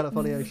 That would be kind of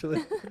funny,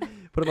 actually.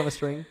 Put him on a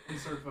string.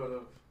 Insert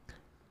photo.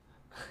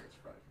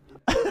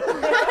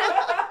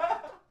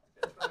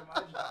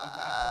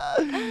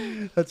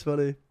 That's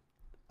funny.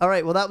 All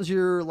right. Well, that was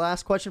your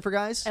last question for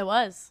guys. It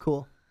was.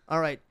 Cool. All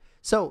right.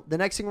 So the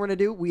next thing we're going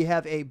to do, we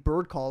have a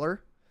bird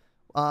caller.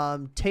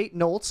 Tate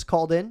Noltz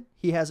called in.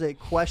 He has a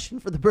question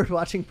for the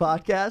Birdwatching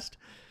podcast.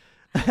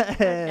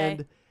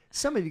 And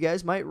some of you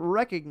guys might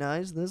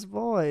recognize this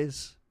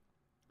voice.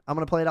 I'm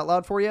going to play it out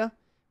loud for you.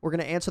 We're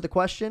going to answer the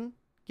question,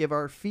 give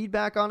our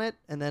feedback on it,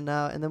 and then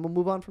we'll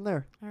move on from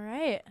there. All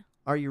right.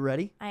 Are you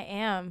ready? I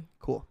am.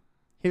 Cool.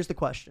 Here's the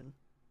question.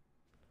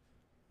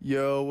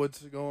 Yo,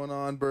 what's going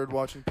on,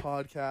 Birdwatching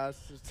podcast?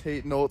 This is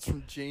Tate Noltz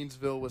from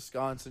Janesville,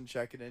 Wisconsin,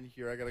 checking in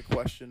here. I got a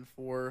question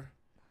for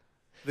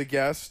the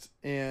guest,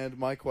 and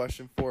my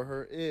question for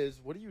her is,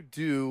 what do you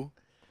do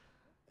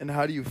and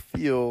how do you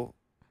feel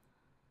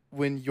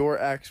when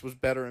your ex was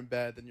better in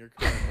bed than your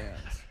current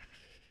man's?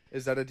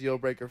 Is that a deal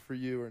breaker for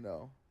you or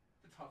no?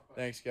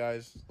 Thanks,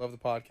 guys. Love the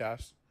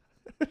podcast.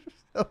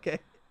 Okay.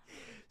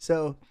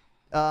 So,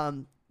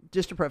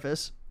 just to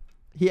preface,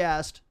 he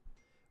asked,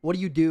 what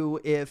do you do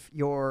if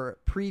your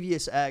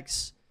previous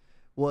ex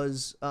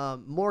was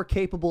more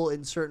capable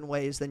in certain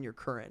ways than your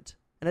current?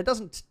 And it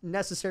doesn't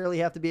necessarily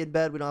have to be in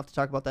bed. We don't have to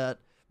talk about that.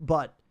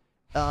 But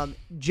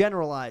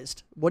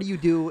generalized, what do you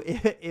do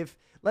if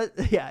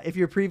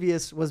your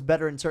previous was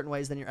better in certain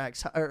ways than your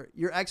ex, or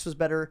your ex was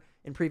better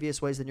in previous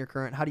ways than your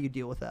current? How do you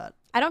deal with that?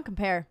 I don't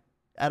compare.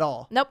 At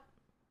all? Nope.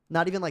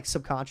 Not even like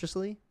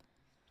subconsciously?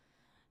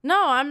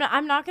 No, I'm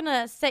not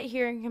gonna sit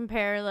here and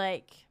compare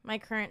like my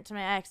current to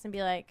my ex and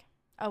be like,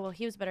 oh well,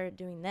 he was better at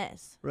doing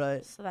this.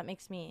 Right. So that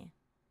makes me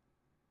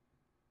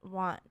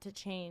want to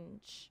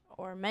change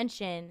or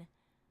mention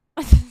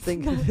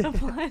Think- the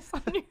flies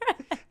on your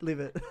head. Leave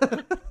it.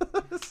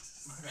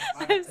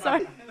 I'm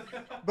sorry.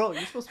 Bro,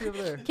 you're supposed to be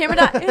over there. Camera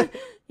dot.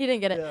 He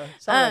didn't get it. Yeah.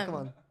 Sorry, come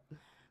on.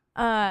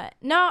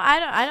 No,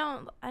 I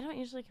don't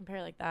usually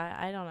compare like that.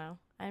 I don't know.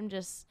 I'm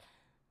just.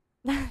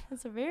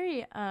 That's a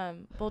very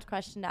bold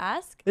question to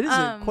ask. It is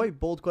a quite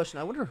bold question.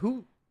 I wonder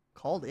who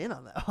called in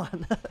on that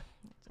one.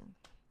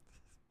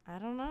 I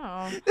don't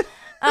know.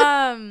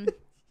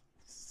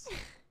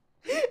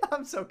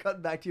 I'm so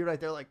cutting back to you right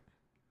there like,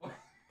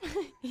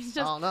 He's I just.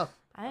 don't know.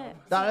 I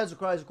That is a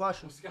crazy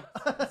question.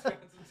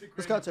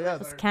 Wisconsin, yeah.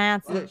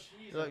 Wisconsin.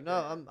 You're like,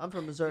 no, I'm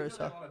from Missouri,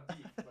 so.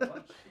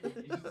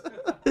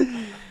 Cheese.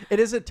 It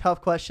is a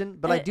tough question,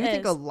 but I It do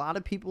think a is. lot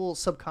of people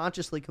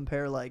subconsciously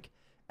compare like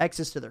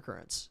exes to their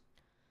currents.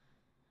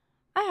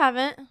 I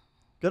haven't.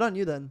 Good on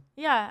you then.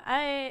 Yeah,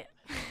 I.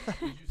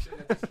 Would you say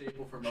that's a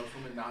staple for most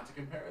women not to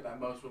compare, or that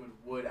most women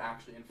would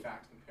actually, in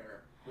fact,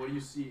 compare? What do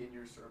you see in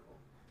your circle?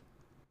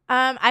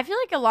 I feel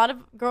like a lot of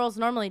girls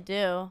normally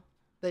do.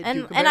 They do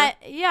And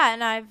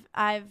compare?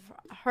 I've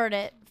heard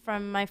it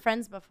from my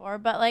friends before,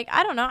 but like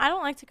I don't know, I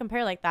don't like to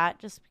compare like that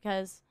just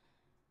because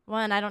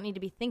one, I don't need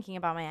to be thinking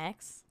about my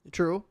ex,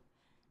 True.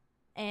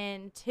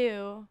 and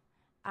two,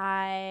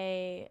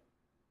 I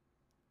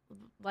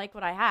like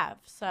what I have.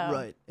 So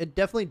Right. It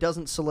definitely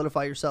doesn't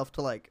solidify yourself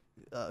to like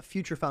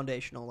future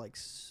foundational like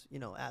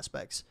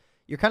aspects.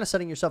 You're kind of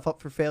setting yourself up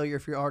for failure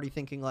if you're already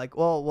thinking like,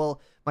 well,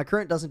 my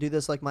current doesn't do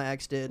this like my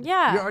ex did.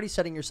 Yeah. You're already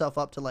setting yourself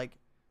up to like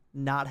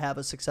not have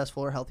a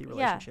successful or healthy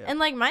relationship. Yeah, and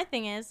like my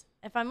thing is,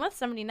 if I'm with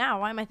somebody now,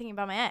 why am I thinking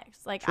about my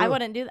ex? Like I True.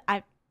 wouldn't do that.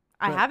 I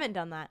Right. haven't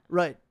done that.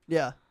 Right.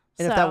 Yeah.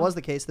 And if that So- was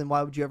the case, then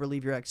why would you ever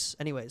leave your ex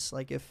anyways?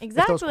 Like if those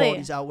Exactly.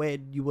 qualities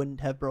outweighed, you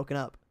wouldn't have broken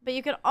up. But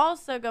you could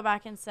also go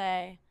back and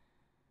say,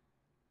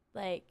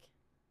 like,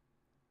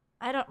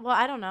 I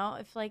don't know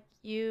if like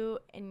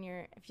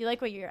if you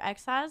like what your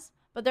ex has,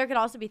 but there could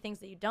also be things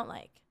that you don't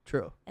like,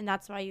 True. and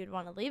that's why you'd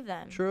want to leave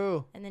them.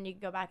 True. And then you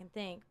could go back and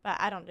think, but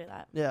I don't do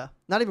that. Yeah.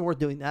 Not even worth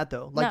doing that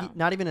though. Like No.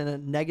 not even in a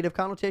negative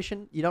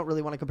connotation. You don't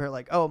really want to compare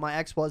like, oh, my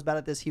ex was bad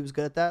at this, he was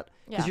good at that.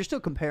 Because Yeah. you're still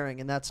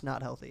comparing, and that's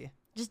not healthy.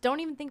 Just don't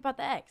even think about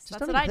the ex. Just That's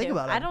don't what even I think do.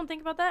 about I him. don't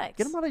think about the ex.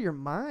 Get him out of your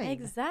mind.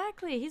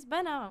 Exactly. He's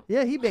been out.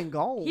 Yeah, he been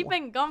gone. He's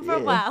been gone for a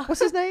Yeah. while.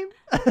 What's his name?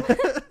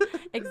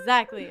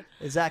 Exactly.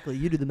 Exactly.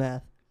 You do the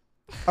math.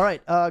 All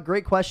right.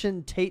 Great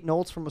question, Tate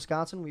Noltz from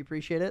Wisconsin. We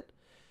appreciate it.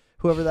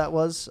 Whoever that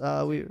was,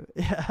 we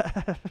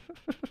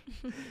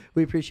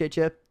we appreciate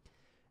you.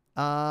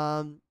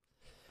 All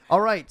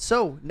right.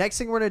 So next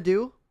thing we're gonna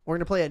do, we're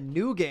gonna play a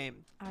new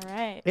game. All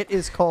right. It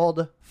is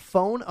called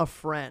Phone a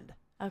Friend.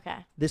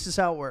 Okay. This is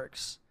how it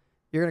works.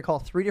 You're gonna call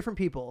 3 different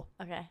people.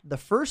 Okay. The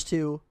first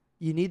 2,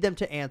 you need them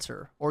to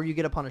answer, or you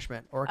get a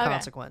punishment or a Okay.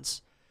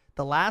 consequence.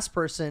 The last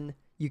person,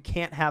 you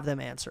can't have them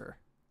answer.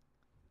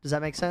 Does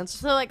that make sense?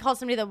 So like call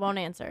somebody that won't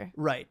answer.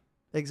 Right.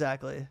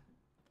 Exactly.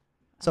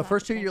 So I'm not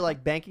first 2, thinking. you're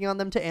like banking on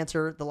them to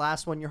answer. The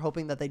last one, you're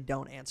hoping that they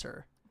don't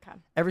answer. Okay.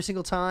 Every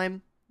single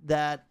time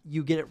that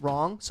you get it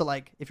wrong. So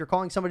like if you're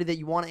calling somebody that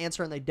you want to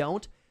answer and they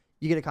don't,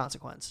 you get a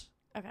consequence.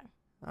 Okay.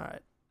 All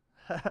right.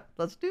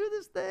 Let's do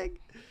this thing.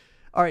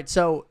 All right.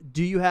 So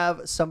do you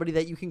have somebody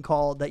that you can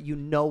call that you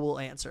know will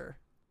answer?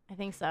 I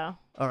think so.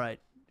 All right.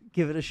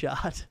 Give it a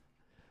shot.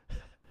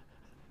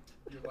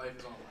 Your life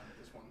is on the line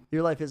with this one.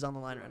 Your life is on the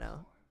line right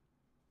now.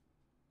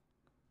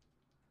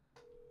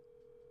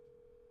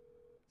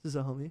 This is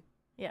a homie.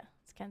 Yeah,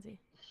 it's Kenzie.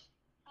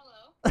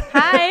 Hello.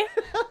 Hi.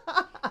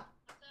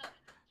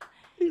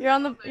 You're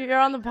on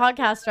the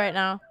podcast right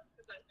now.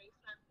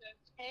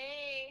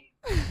 Hey.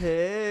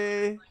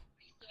 Hey.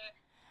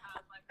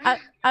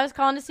 I was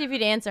calling to see if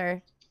you'd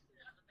answer.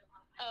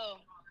 Oh,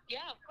 yeah,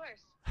 of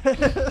course.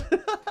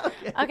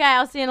 Okay. Okay,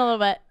 I'll see you in a little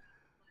bit.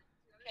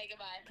 Okay,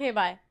 goodbye. Okay,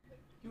 bye.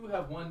 You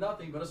have won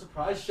nothing but a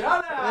surprise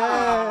shout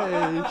out.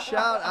 Hey,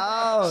 shout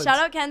out. Shout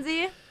out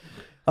Kenzie.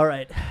 All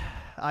right.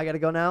 I got to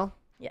go now.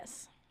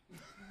 Yes.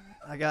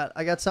 I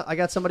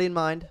got somebody in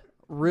mind.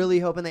 Really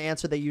hoping they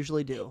answer. They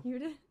usually do. You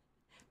did.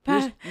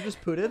 You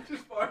just pooted?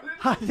 Just farted.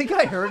 I think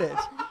I heard it.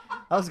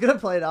 I was gonna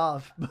play it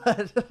off,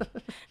 but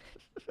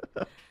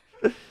all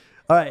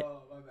right.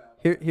 Oh, my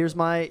bad.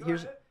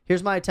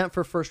 Here's my attempt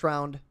for first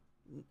round.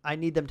 I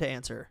need them to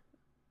answer.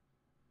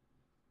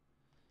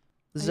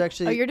 This is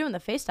actually. Oh, you're doing the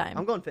FaceTime.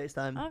 I'm going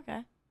FaceTime. Okay.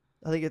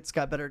 I think it's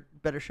got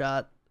better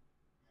shot.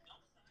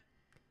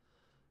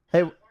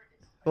 Hey,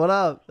 what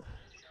up?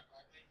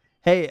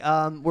 Hey,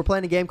 we're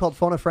playing a game called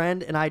Phone a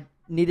Friend, and I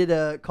needed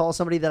to call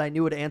somebody that I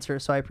knew would answer,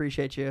 so I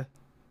appreciate you.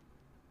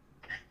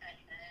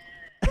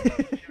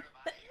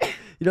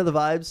 You know the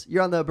vibes.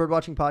 You're on the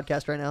Birdwatching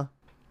podcast right now.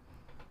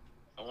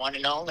 The one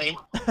and only.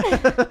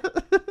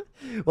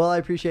 Well, I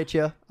appreciate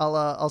you.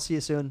 I'll see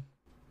you soon.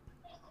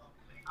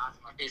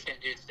 Awesome. Peace, dude.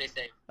 Stay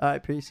safe. All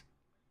right, peace.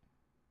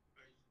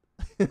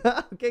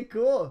 Okay,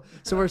 cool.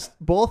 So we're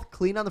both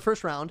clean on the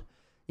first round.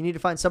 You need to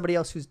find somebody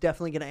else who's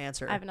definitely gonna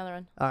answer. I have another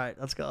one. All right,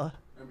 let's go.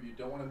 Remember, you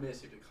don't want to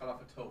miss. You have to cut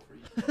off a toe for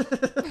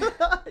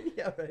each.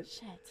 Yeah, right.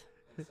 Shit.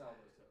 Salvo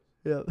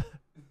those toes. Yep.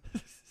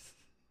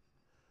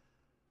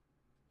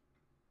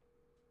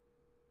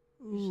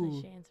 Usually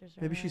Ooh, she answers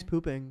right maybe she's away.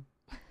 pooping.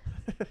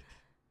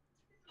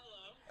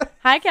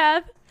 Hi,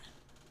 Kev.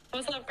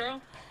 What's up,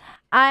 girl?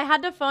 I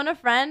had to phone a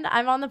friend.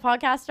 I'm on the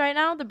podcast right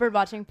now, the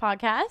Birdwatching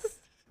podcast.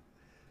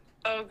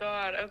 Oh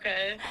God.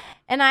 Okay.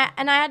 And I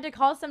had to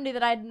call somebody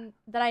that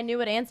I knew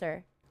would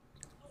answer.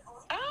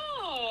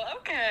 Oh,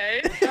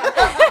 okay.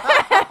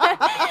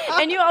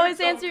 And you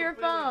always answer your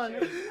phone.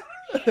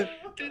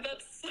 Dude,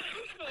 that's so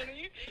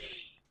funny.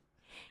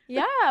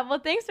 Yeah, well,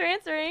 thanks for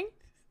answering.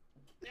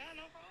 Yeah,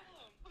 no problem.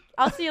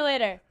 I'll see you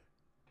later.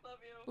 Love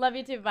you. Love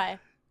you too. Bye.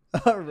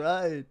 All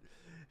right.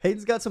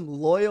 Hayden's got some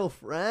loyal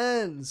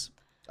friends.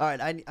 All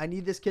right, I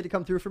need this kid to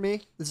come through for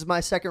me. This is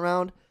my second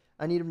round.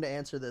 I need him to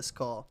answer this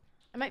call.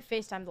 I might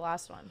FaceTime the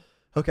last one.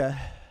 Okay.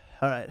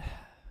 All right.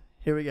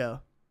 Here we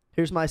go.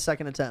 Here's my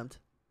second attempt.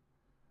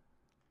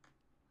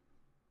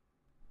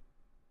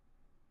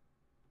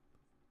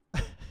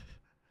 This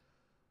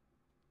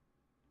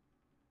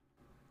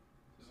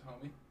is a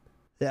homie.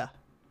 Yeah.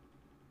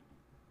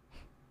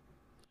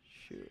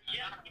 Shoot.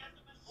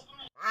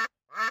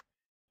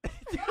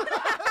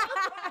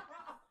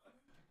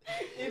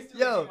 Instantly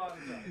Yo.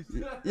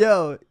 demonetized.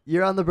 Yo,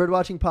 you're on the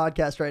Birdwatching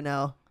podcast right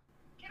now.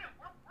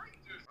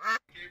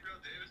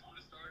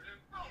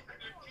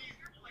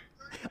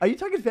 Are you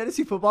talking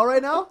fantasy football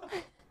right now?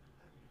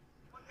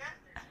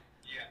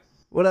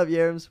 What up,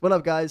 Yerms? What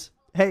up, guys?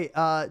 Hey,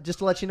 just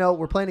to let you know,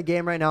 we're playing a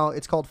game right now.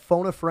 It's called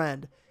Phone a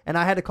Friend, and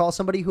I had to call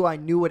somebody who I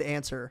knew would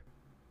answer.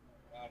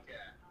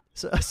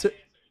 So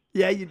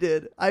yeah, you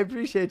did. I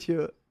appreciate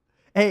you.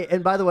 Hey,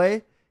 and by the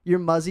way, your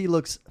muzzy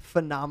looks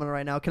phenomenal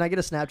right now. Can I get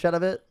a Snapchat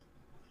of it?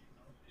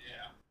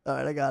 Yeah. All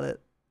right, I got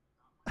it.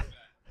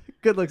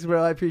 Good looks,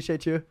 bro. I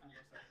appreciate you.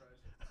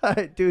 All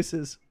right,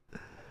 deuces.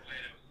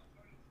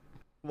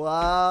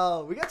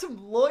 Wow, we got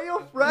some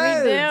loyal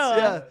friends. do.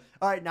 Yeah.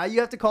 All right, now you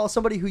have to call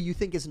somebody who you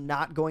think is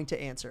not going to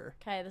answer.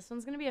 Okay, this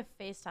one's gonna be a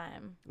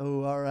FaceTime.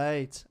 Oh, all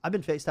right. I've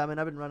been FaceTiming.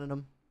 I've been running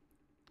them.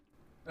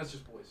 That's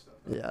just boy stuff.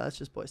 Yeah, that's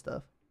just boy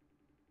stuff.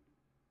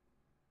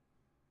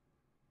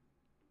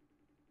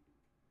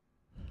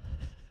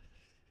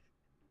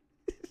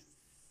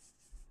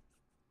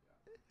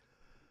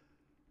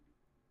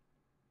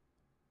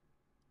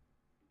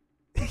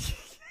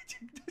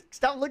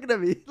 Stop looking at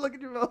me. Look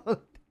at your phone.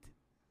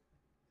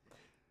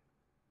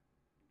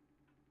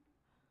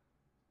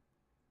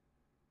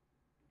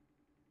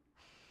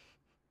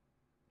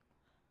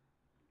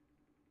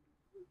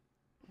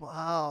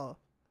 Wow.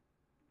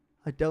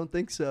 I don't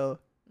think so.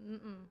 Mm-mm.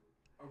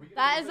 Are we gonna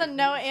That go is a back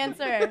no to-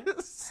 answer.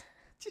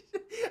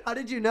 How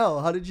did you know?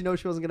 How did you know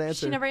she wasn't going to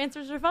answer? She never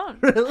answers her phone.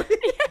 Really?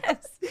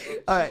 Yes.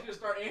 All right. She's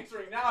gonna start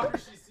answering now after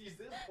she sees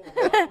this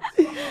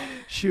pulled up.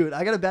 Shoot,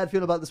 I got a bad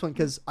feeling about this one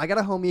because I got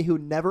a homie who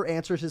never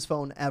answers his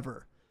phone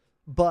ever.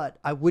 But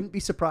I wouldn't be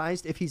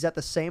surprised if he's at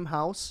the same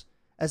house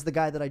as the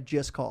guy that I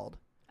just called.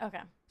 Okay.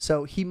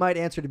 So he might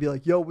answer to be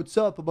like, yo, what's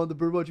up? I'm on the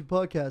Birdwatching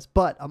podcast.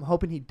 But I'm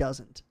hoping he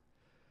doesn't.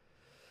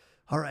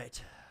 All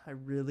right. I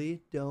really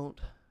don't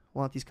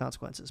want these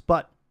consequences.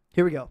 But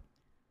here we go.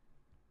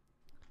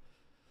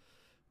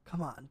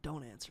 Come on,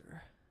 don't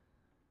answer.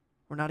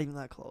 We're not even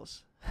that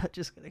close.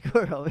 Just kidding.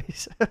 We're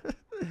homies.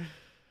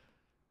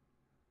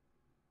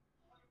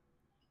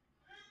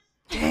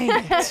 Dang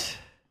it.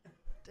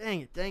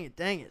 Dang it, dang it,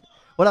 dang it.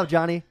 What up,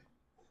 Johnny?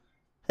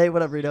 Hey,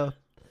 what up, Rito?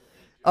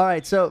 All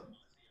right, so,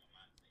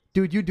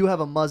 dude, you do have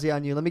a muzzy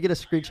on you. Let me get a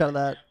screenshot of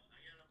that.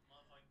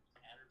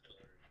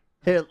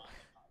 Here.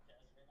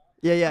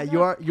 Yeah,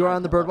 you are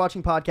on the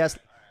Birdwatching podcast.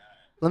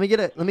 Let me get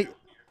it.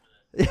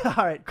 Yeah,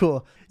 all right,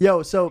 cool.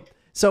 Yo, so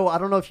I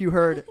don't know if you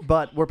heard,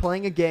 but we're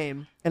playing a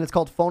game, and it's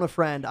called Phone a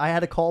Friend. I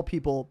had to call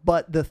people,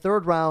 but the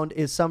third round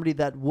is somebody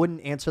that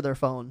wouldn't answer their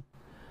phone.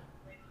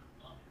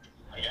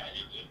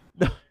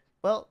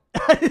 Well,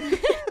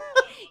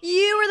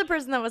 You were the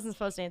person that wasn't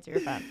supposed to answer your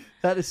phone.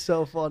 that is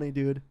so funny,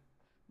 dude.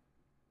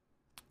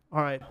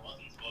 All right.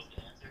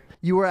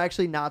 You were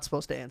actually not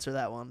supposed to answer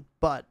that one,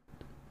 but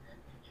You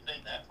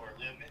think that poorly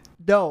of me?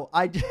 no,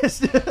 I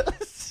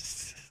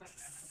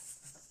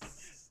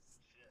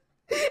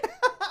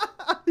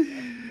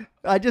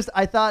just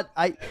I thought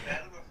Bad of a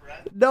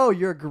friend? no,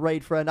 you're a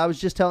great friend. I was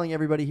just telling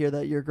everybody here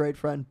that you're a great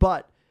friend,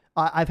 but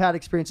I've had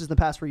experiences in the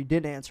past where you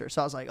didn't answer,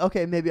 so I was like,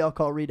 okay, maybe I'll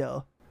call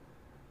Rito.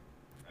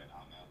 Right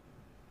on, man.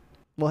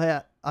 Well, hey,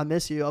 I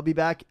miss you. I'll be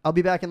back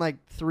in like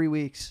 3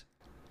 weeks.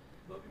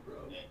 Love you, bro.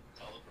 Yeah,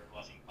 tell the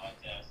Birdwatching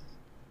podcast.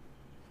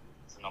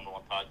 It's the #1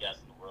 podcast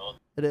in the world,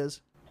 It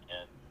is.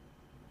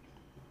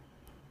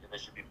 and they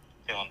should be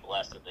feeling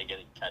blessed that they get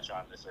to catch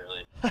on this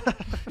early.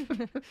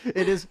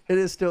 It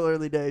is still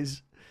early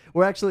days.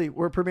 We're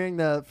premiering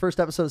the first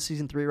episode of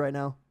season 3 right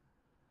now.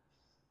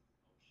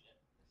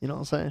 You know what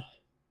I'm saying?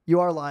 You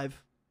are live.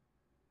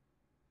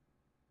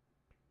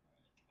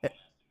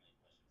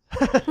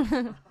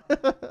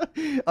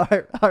 all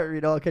right,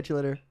 Rito. I'll catch you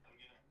later.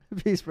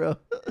 Peace, bro.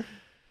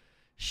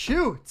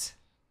 Shoot.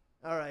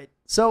 All right.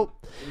 So,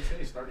 What do you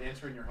say? Start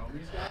answering your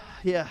homies, guy?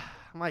 yeah.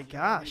 My You wanna be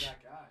gosh.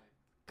 that guy.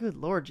 Good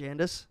Lord,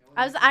 Jandis. You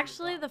wanna I was answer your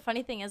actually, phone? the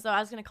funny thing is, though, I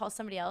was going to call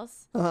somebody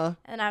else, Uh-huh.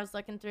 and I was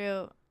looking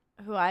through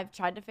who I've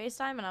tried to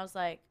FaceTime, and I was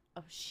like,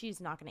 oh, she's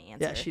not going to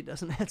answer. Yeah, she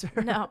doesn't answer.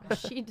 No,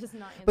 she does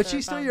not answer. But her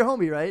she's still phone. your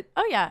homie, right?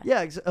 Oh, yeah.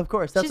 Yeah, of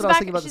course. That's she's what I was back,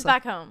 thinking about. she's this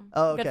back home.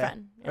 Oh, okay. Good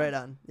friend. Yeah. Right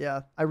on.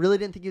 Yeah. I really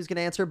didn't think he was going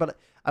to answer, but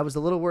I was a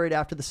little worried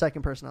after the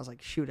second person. I was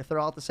like, shoot, if they're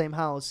all at the same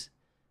house,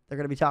 they're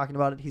going to be talking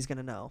about it. He's going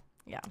to know.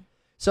 Yeah.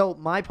 So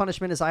my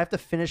punishment is I have to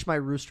finish my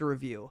rooster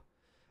review.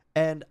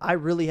 And I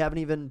really haven't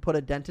even put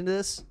a dent into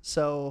this.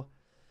 So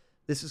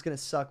this is going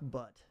to suck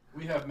butt.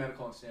 We have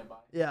medical on standby.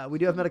 Yeah, we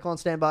do have medical on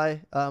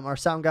standby. Our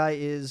sound guy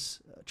is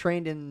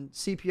trained in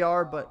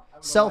CPR, but I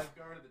was self. a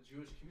lifeguard at the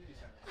Jewish Community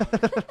Center.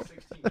 when I was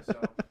 16,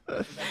 so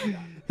that's what I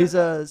got. He's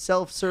a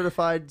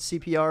self-certified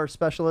CPR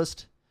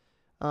specialist,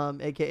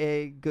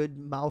 aka good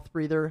mouth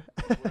breather.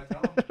 That's what I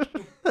tell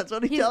 'em. That's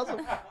what he He's- tells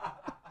him.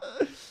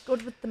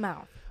 Good with the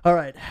mouth. All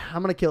right,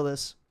 I'm gonna kill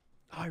this.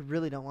 Oh, I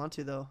really don't want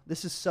to though.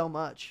 This is so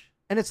much,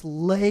 and it's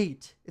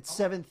late. It's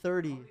How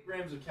 7:30. many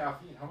grams of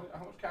caffeine? How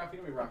much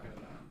caffeine are we rocking in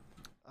that?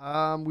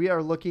 We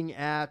are looking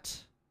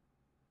at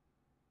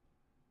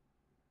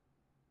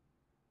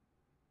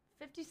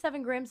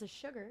 57 grams of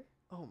sugar.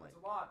 oh my.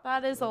 That's a lot.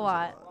 That is a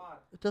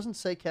lot. It doesn't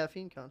say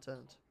caffeine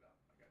content.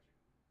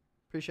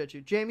 Appreciate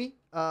you, Jamie.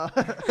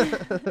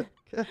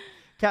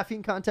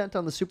 Caffeine content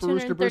on the Super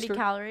Rooster 230 Booster.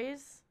 calories.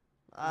 Is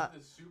it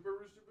the Super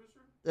Rooster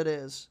Booster? It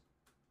is.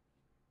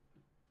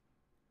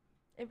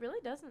 It really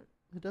doesn't.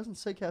 It doesn't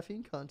say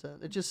caffeine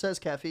content. It just says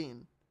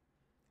caffeine.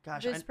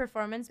 Gosh, Boost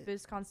performance,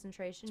 boost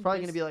concentration. it's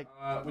probably boost- gonna be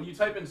like When you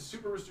type in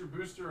Super Rooster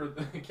Booster,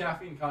 the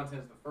caffeine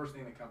content is the first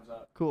thing that comes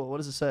up. cool. What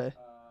does it say? Uh,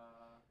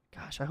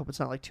 Gosh, I hope it's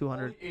not like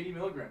 200. only 80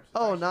 milligrams.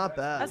 Oh, Actually, not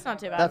bad. That's not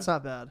too bad. That's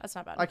not bad. That's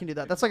not bad. I can do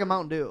that. That's like a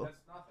Mountain Dew. That's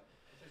nothing.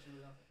 That's actually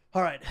really nothing.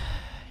 All right,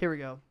 here we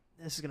go.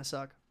 This is gonna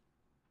suck.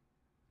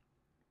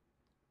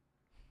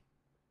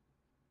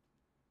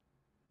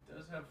 It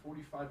does have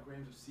 45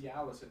 grams of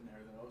Cialis in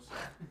there, though.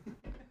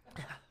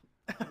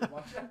 So.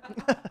 Watch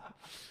out.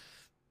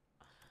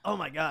 Oh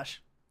my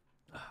gosh.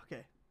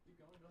 Okay. Keep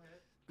going.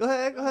 Go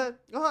ahead. Go ahead.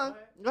 Go ahead. Go on.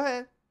 Go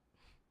ahead.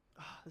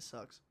 Oh, this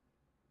sucks.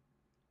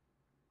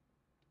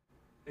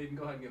 Hayden,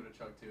 go ahead and give it a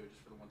chug too,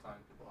 just for the one time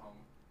people at home.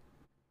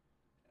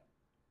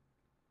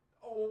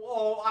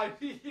 Oh, I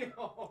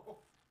feel.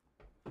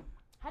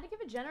 Had to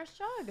give a generous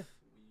chug.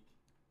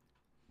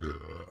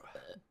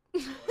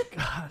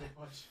 God.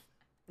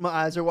 My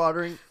eyes are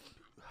watering.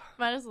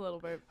 Mine is a little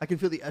bit. I can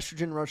feel the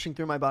estrogen rushing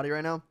through my body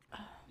right now.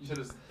 You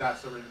said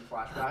that's the Raven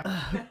flashback.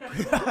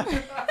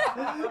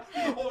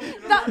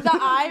 The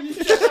eye.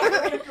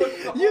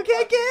 You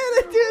can't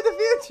get into the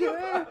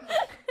future.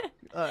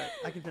 All right,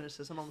 I can finish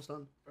this. I'm almost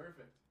done.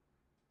 Perfect.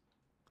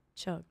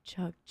 Chug,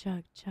 chug,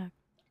 chug, chug.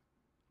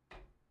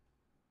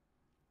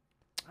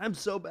 I'm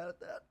so bad at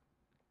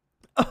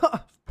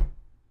that.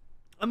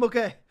 I'm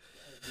okay.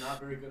 Not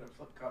very good at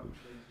flip cups,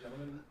 ladies and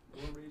gentlemen,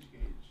 or rage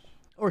gauge.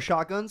 Or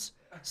shotguns.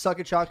 Suck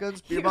at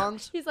shotguns. Beer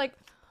bongs. He's like,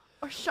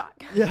 or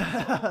shock.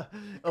 Yeah.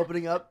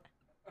 Opening up.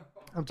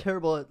 I'm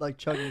terrible at like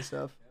chugging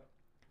stuff.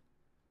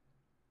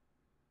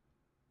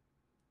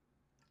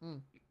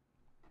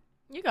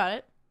 You got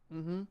it.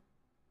 Mm-hmm.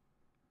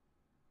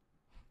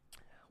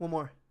 One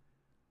more.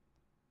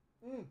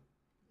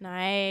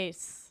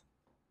 Nice.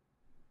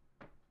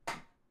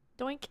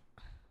 Doink.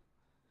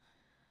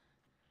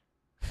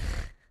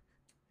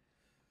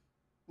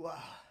 Wow.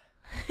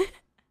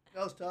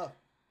 That was tough.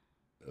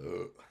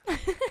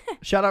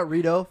 Shout out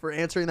Rito for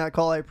answering that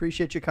call. I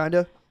appreciate you,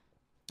 kinda.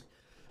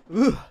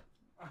 Ooh.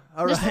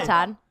 All Just a right.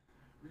 tad.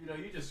 Rito,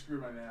 you just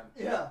screwed my man.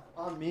 Yeah,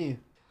 on me.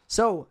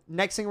 So,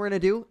 next thing we're going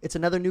to do, it's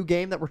another new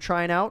game that we're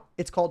trying out.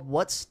 It's called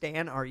What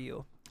Stan Are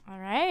You? All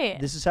right.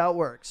 This is how it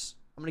works.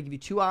 I'm going to give you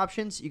two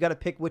options. You got to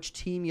pick which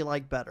team you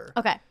like better.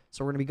 Okay.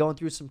 So, we're going to be going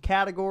through some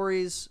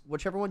categories.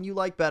 Whichever one you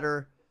like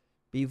better,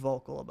 be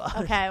vocal about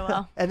it. Okay,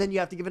 well. And then you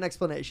have to give an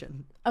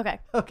explanation. Okay.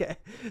 Okay.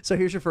 So,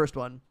 here's your first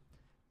one.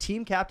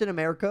 Team Captain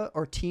America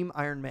or Team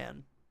Iron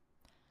Man?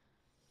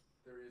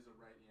 There is a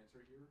right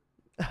answer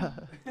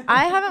here.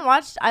 I haven't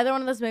watched either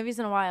one of those movies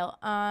in a while.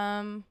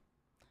 I'd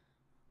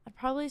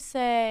probably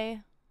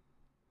say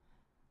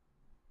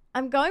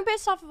I'm going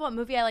based off of what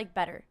movie I like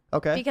better.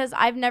 Okay. Because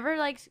I've never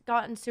like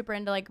gotten super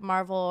into like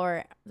Marvel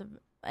or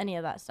any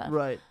of that stuff.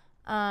 Right.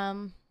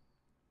 I'd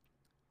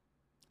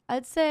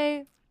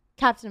say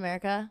Captain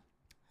America.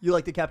 You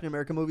like the Captain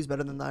America movies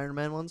better than the Iron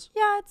Man ones?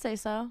 Yeah, I'd say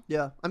so.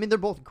 Yeah. I mean, they're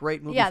both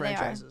great movie Yeah, they are.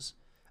 franchises.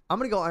 I'm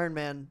going to go Iron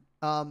Man.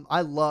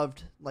 I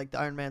loved like the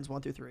Iron Mans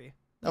 1 through 3.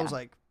 That was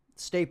like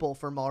staple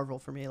for Marvel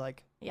for me.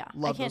 Like, Yeah. I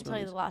love can't those tell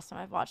you movies. the last time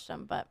I've watched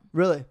them, but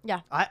Really?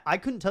 Yeah. I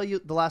couldn't tell you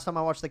the last time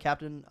I watched the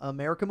Captain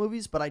America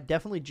movies, but I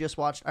definitely just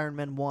watched Iron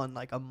Man 1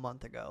 like a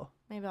month ago.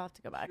 maybe I'll have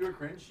to go back. You're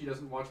cringe. She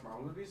doesn't watch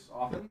Marvel movies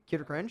often. Kid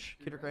or cringe?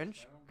 Kid or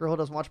cringe? Girl who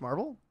doesn't watch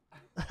Marvel?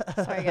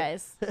 Sorry,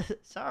 guys.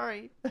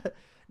 Sorry.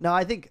 No,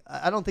 I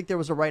don't think there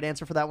was a right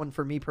answer for that one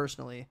for me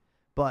personally,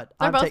 but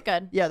They're I'm both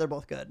good. Yeah, they're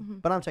both good,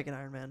 Mhm. but I'm taking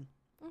Iron Man.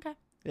 Okay.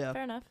 Yeah.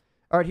 Fair enough.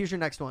 All right, here's your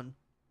next one.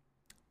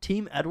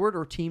 Team Edward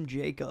or Team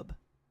Jacob?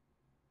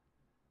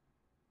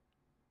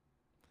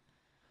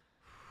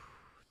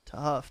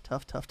 Tough.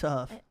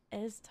 It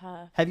is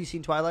tough. Have you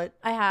seen Twilight?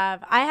 I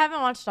have. I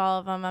haven't watched all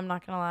of them. I'm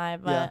not gonna lie,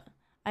 Yeah.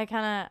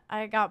 but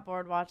I got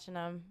bored watching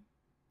them.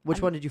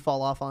 Which one did you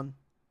fall off on?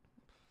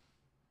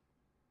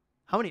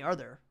 How many are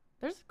there?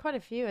 There's quite a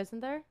few, isn't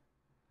there?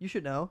 You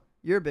should know.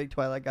 You're a big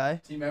Twilight guy.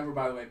 Team Edward,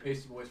 by the way,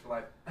 Pasty Boys for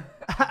life.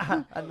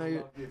 I know you.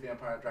 Love to be a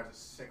vampire that drives a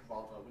sick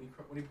Volvo.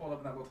 When he pulled up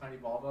in that little tiny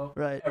Volvo,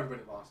 Right.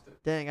 everybody lost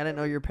it. Dang, I didn't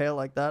know you were pale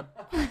like that.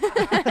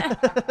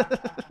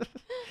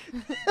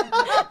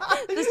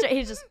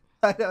 He just.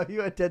 I know, you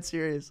went dead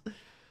serious.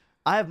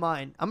 I have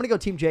mine. I'm going to go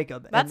Team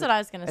Jacob. That's what I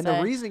was gonna And say.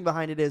 the reasoning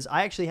behind it is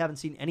I actually haven't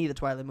seen any of the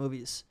Twilight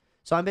movies.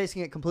 So I'm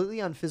basing it completely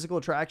on physical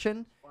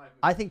attraction.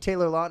 I think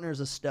Taylor Lautner is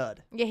a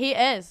stud. Yeah, he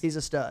is. He's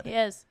a stud. He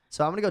is.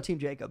 So I'm going to go Team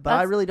Jacob. But I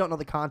That's- really don't know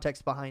the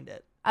context behind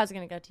it. I was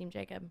gonna go Team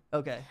Jacob.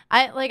 Okay.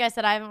 Like I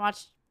said, I haven't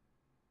watched.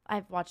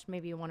 I've watched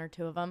maybe one or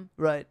two of them,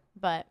 Right.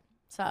 but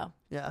so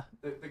Yeah.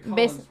 The Basi-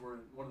 Cullens were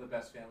one of the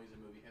best families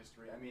in movie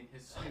history. I mean,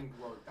 his skin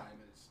glowed diamonds.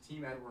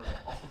 Team Edward,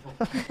 all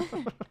of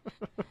them.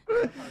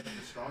 They're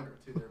stronger,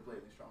 too. They're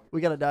blatantly stronger.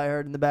 We got a Die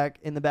Hard in the back.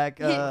 5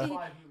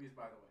 movies,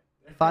 by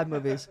the way. 5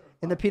 movies.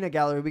 In the peanut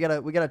gallery, we got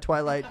a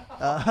Twilight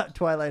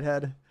Twilight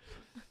head.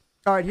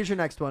 All right, here's your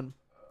next one.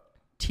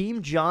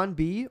 Team John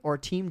B or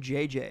Team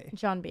JJ?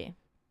 John B.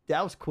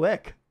 That was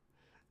quick.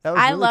 That was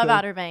I really love quick.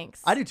 Outer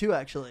Banks. I do too,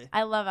 actually.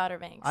 I love Outer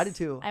Banks. I do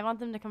too. I want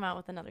them to come out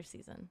with another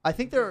season. I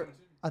think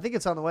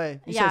it's on the way.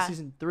 You Yeah. said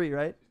season 3,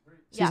 right?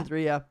 Yeah. Season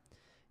 3, yeah.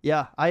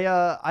 Yeah,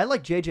 I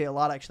like JJ a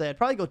lot, actually. I'd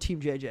probably go Team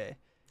JJ.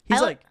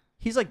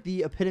 He's like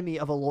the epitome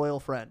of a loyal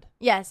friend.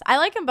 Yes, I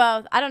like them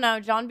both. I don't know.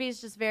 John B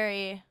is just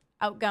very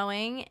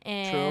outgoing,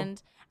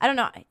 and I don't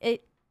know.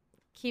 It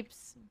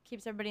keeps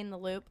everybody in the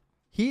loop.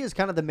 He is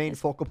kind of the main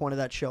focal point of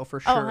that show for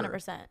sure. Oh,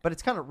 100%. But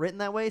it's kind of written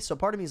that way, so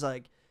part of me is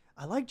like,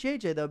 I like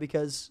JJ though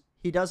because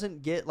he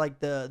doesn't get like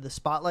the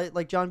spotlight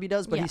like John B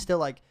does, but Yeah. he's still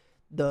like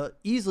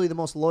easily the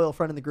most loyal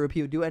friend in the group.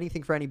 He would do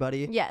anything for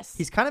anybody. Yes.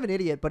 He's kind of an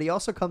idiot, but he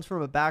also comes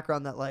from a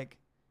background that like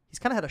he's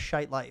kind of had a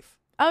shite life.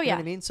 Oh You know yeah. what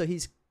I mean? So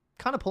he's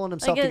kind of pulling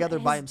himself Like together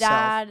by his himself.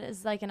 dad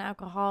is like an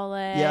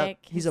alcoholic. Yeah,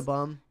 he's a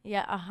bum.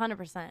 Yeah,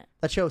 100%.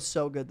 That show's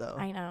so good though.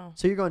 I know.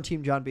 So you're going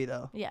Team John B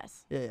though.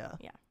 Yes. Yeah.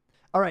 Yeah.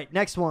 All right,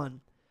 next one.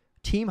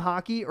 Team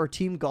hockey or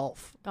team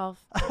golf?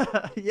 Golf.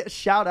 Yeah,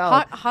 shout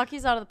out.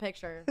 Hockey's out of the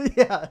picture.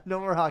 Yeah, no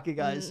more hockey,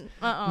 guys.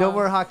 Uh-uh. No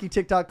more hockey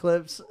TikTok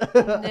clips.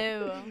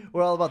 No.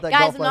 We're all about that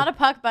Guys, golf I'm life. not a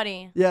puck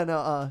buddy. Yeah,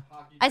 no.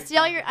 Hockey,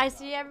 I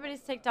see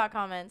everybody's TikTok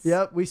comments.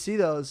 Yep, we see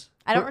those.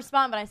 I don't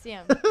respond, but I see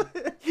them.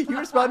 You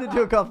responded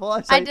to a couple.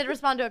 I did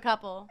respond to a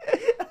couple.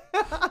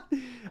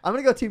 I'm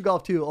gonna go team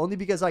golf too, only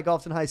because I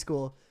golfed in high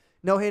school.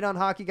 No hate on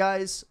hockey,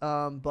 guys,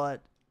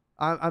 but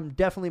I'm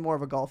definitely more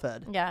of a golf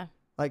head. Yeah.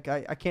 Like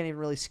I can't even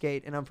really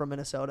skate, and I'm from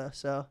Minnesota,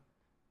 so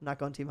I'm not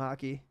going team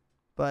hockey.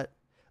 But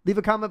leave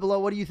a comment below.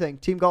 What do you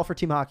think, team golf or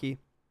team hockey?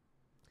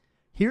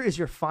 Here is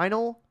your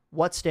final.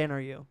 What stand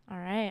are you? All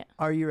right.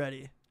 Are you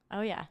ready?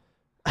 Oh yeah.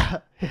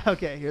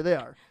 Okay, here they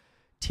are.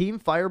 Team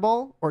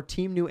Fireball or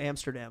Team New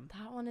Amsterdam?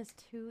 That one is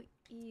too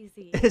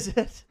easy. Is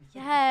it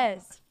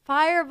Yes.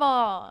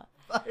 Fireball.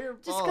 Fireball?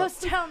 Just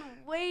goes down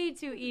way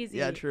too easy.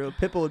 Yeah, true.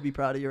 Pippa would be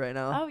proud of you right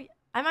now. Oh,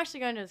 I'm actually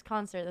going to his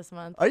concert this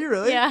month. Are you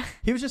really? Yeah.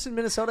 He was just in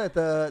Minnesota at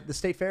the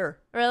state fair.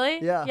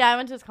 Really? Yeah. Yeah, I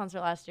went to his concert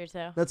last year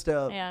too. That's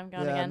dope. Yeah, I'm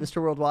going again.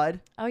 Mr. Worldwide.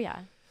 Oh yeah.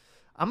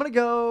 I'm gonna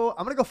go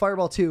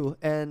Fireball too,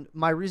 and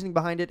my reasoning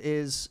behind it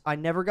is I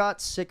never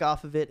got sick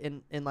off of it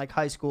in like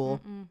high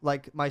school.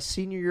 Like my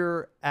senior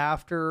year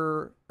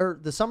after, or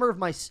the summer of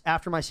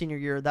after my senior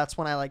year, that's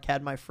when I like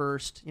had my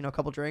first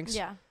couple drinks.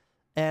 Yeah.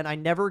 And I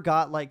never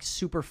got like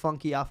super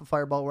funky off of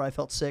Fireball where I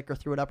felt sick or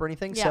threw it up or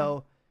anything. Yeah.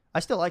 So I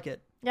still like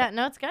it. Yeah.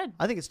 No, it's good.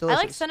 I think it's I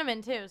delicious. like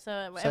cinnamon too,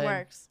 so it Same.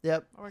 works.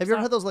 Yep. It works Have you ever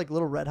out. had those like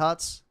little Red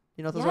Hots?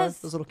 You know what those Yes.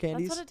 are? Those little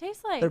candies. That's what it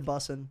tastes like. They're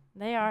bussin'.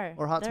 They are.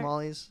 Or hot They're-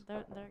 tamales.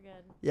 They're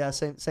good. Yeah,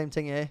 same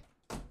thing, eh?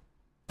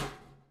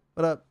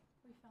 What up?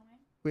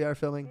 We are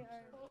filming.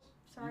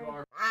 You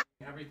are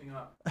everything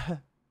up.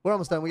 We're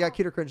almost done. We got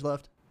Cute or Cringe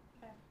left.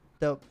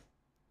 Dope.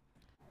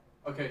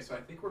 Okay, so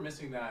I think we're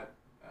missing that.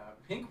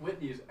 Pink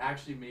Whitney is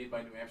actually made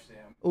by New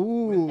Amsterdam.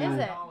 Ooh. With that Is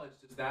it? knowledge,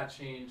 does that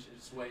change or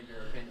sway your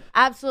opinion?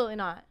 Absolutely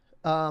not.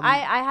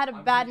 I had a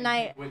I'm bad taking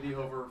night. Pink Whitney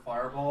over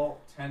Fireball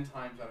 10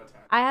 times out of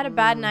 10. I had a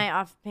bad night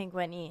off Pink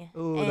Whitney.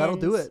 Ooh, that'll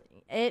do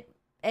and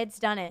It's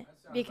done it That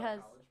sounds because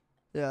like college.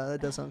 Yeah,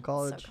 that does sound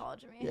college. So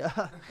college of me.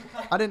 Yeah.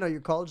 I didn't know your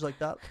college like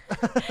that.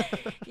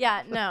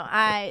 Yeah. No.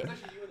 That's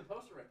actually you in the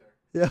poster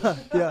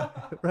right there. Yeah.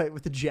 Right,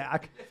 with the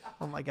jack.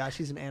 Oh my gosh,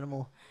 he's an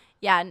animal.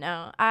 Yeah.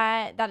 No.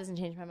 That doesn't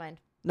change my mind.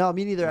 No,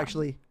 me neither,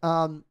 actually.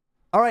 All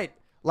right,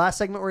 last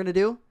segment we're going to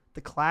do,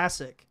 the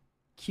classic,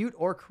 Cute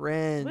or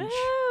Cringe.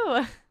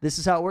 Woo! This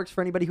is how it works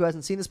for anybody who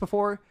hasn't seen this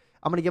before.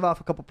 I'm going to give off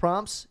a couple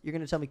prompts. You're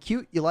going to tell me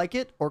cute, you like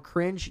it, or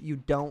cringe, you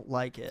don't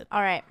like it. All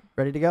right.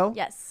 Ready to go?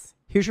 Yes.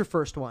 Here's your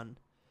first one.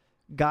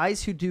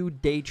 Guys who do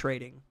day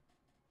trading.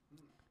 Do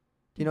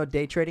you know what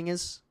day trading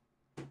is?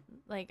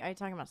 Like, are you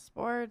talking about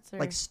sports or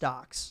Like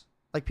stocks.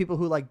 Like people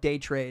who like day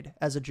trade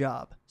as a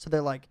job. So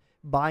they're like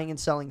buying and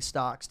selling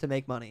stocks to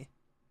make money.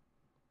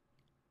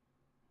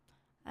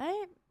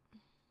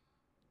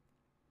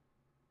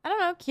 I don't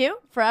know. Cute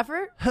for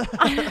effort.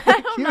 I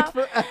don't Cute know.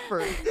 for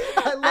effort.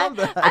 I love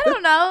that. I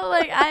don't know.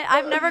 Like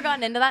I've never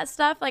gotten into that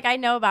stuff. Like I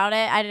know about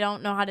it. I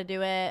don't know how to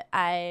do it.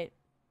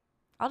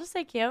 I'll just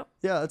say cute.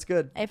 Yeah, that's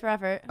good. A for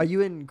effort. Are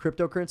you in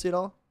cryptocurrency at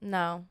all?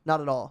 No.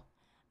 Not at all.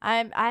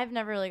 I've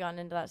never really gotten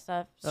into that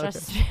stuff. Okay.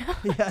 Stresses me out.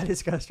 Yeah, it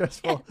is kind of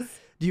stressful. Yes.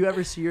 Do you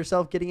ever see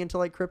yourself getting into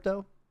like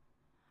crypto?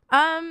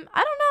 I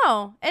don't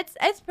know.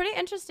 It's pretty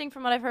interesting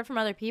from what I've heard from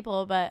other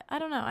people, but I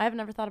don't know. I've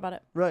never thought about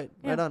it. Right,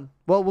 Yeah. right on.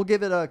 Well, we'll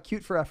give it a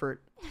cute for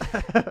effort.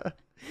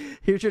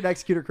 Here's your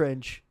next cute or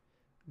cringe.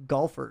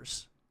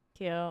 Golfers.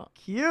 Cute.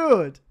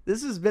 Cute.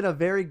 This has been a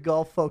very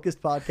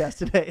golf-focused podcast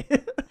today.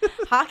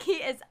 Hockey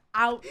is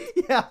out.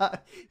 Yeah.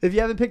 If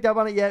you haven't picked up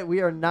on it yet, we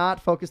are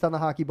not focused on the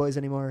hockey boys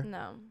anymore.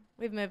 No.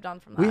 We've moved on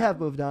from that. We have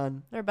moved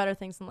on. There are better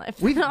things in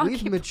life. We've than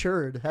hockey.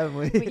 matured, haven't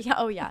we? Yeah,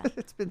 oh yeah.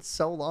 It's been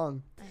so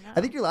long. I know. I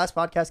think your last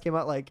podcast came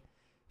out like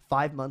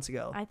 5 months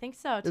ago. I think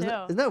so too.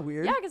 Isn't that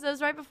weird? Yeah, because it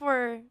was right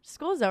before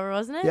school's over,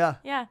 wasn't it? Yeah.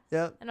 Yeah.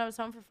 Yeah. And I was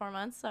home for 4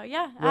 months, so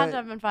yeah, I Right. had to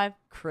have been 5.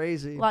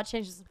 Crazy. A lot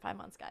changes in 5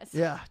 months, guys.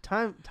 Yeah.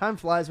 Time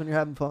flies when you're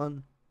having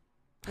fun.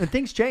 And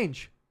things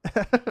change.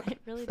 They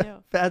really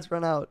do. Fads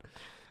run out.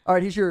 All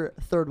right, here's your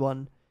third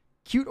one.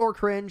 Cute or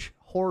cringe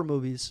horror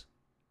movies.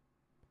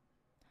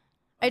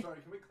 I'm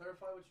sorry, can we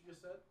clarify what you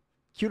just said?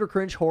 Cute or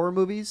cringe horror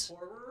movies.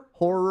 Horror?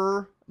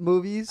 Horror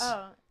movies.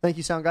 Oh. Thank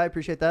you, sound guy.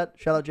 Appreciate that.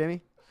 Shout out,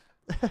 Jamie.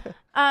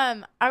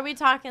 Are we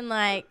talking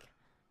like?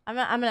 I'm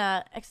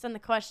gonna extend the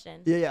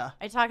question. Yeah, yeah.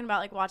 Are you talking about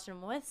like watching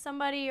them with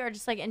somebody or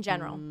just like in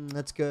general?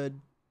 That's good.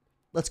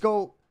 Let's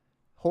go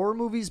horror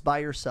movies by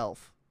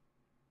yourself.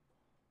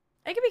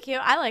 It could be cute.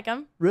 I like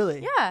them.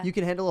 Really? Yeah. You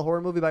can handle a horror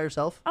movie by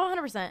yourself? Oh,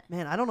 100%.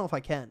 Man, I don't know if I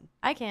can.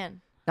 I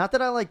can. Not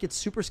that I like get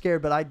super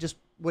scared, but I just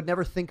would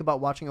never think about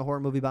watching a horror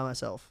movie by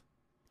myself.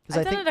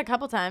 I've done it a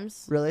couple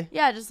times. Really?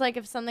 Yeah, just like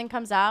if something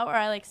comes out or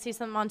I like see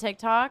something on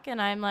TikTok and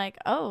I'm like,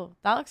 oh,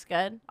 that looks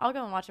good. I'll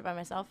go and watch it by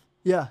myself.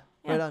 Yeah.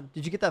 Yeah. Right on.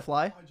 Did you get that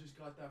fly? I just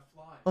got that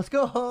fly. Let's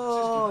go. I just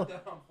got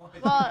that on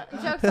fly.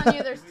 Well, joke's on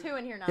you. There's 2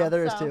 in here now. Yeah,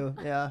 there is so.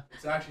 2. Yeah.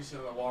 It's actually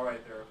sitting on the wall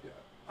right there. Yeah.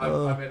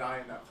 Oh. I've been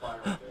eyeing that fly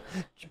right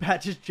there.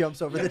 Pat just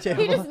jumps over the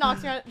table. He just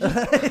knocks me out. You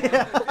catch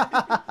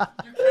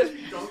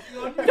me dunking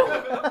on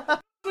you?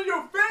 On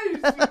your face!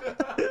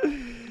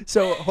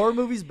 So, horror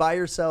movies by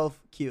yourself,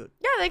 cute.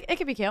 Yeah, it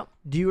could be cute.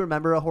 Do you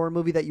remember a horror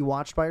movie that you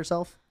watched by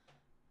yourself?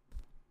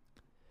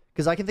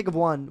 Because I can think of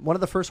one. One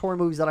of the first horror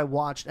movies that I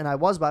watched, and I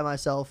was by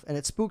myself, and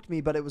it spooked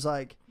me, but it was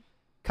like,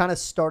 kind of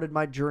started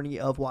my journey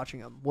of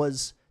watching them,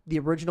 was the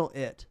original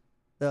It,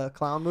 the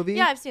clown movie.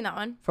 Yeah, I've seen that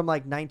one. From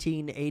like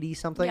 1980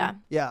 something. Yeah.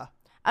 Yeah.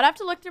 I'd have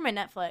to look through my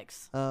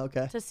Netflix Oh,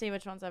 okay. to see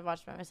which ones I've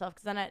watched by myself.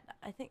 Because then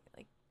I think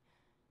like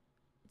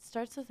it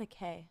starts with a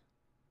K.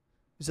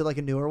 Is it like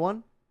a newer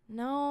one?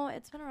 No,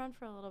 it's been around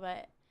for a little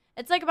bit.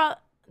 It's like about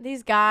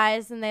these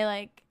guys and they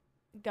like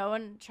go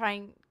and try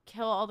and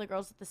kill all the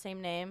girls with the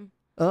same name.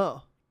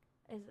 Oh.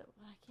 I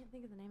can't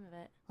think of the name of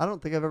it. I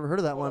don't think I've ever heard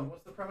of that Hold on, one.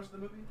 what's the premise of the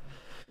movie?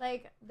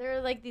 Like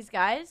they're like these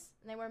guys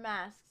and they wear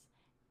masks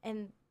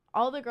and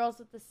all the girls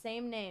with the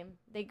same name,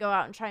 they go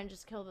out and try and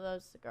just kill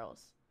those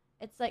girls.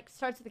 It's like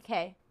starts with a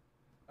K.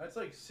 That's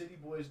like City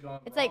Boys Gone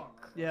It's Wrong. like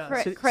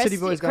Yeah. City Christy,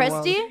 Boys Gone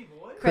Wild. Christy? City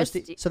Boys?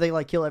 Christy. So they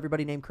like kill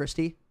everybody named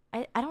Christy,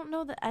 I don't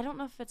know that. I don't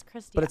know if it's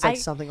Christy. but it's like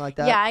something like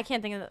that. Yeah, I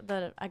can't think of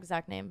the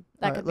exact name.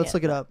 That All could right, let's be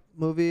look it up. I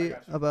Movie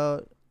got you.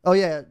 about. Oh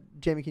yeah,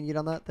 Jamie, can you get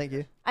on that? Thank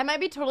you. I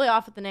might be totally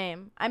off with the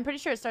name. I'm pretty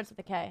sure it starts with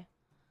a K.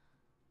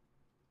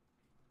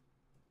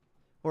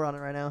 We're on it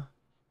right now.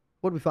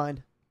 What did we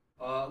find?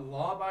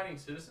 Law-abiding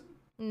citizen?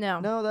 No.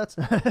 No, that's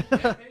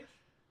Rampage?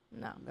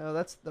 No. no,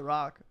 that's The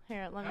Rock.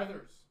 Here, let me.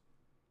 Heathers.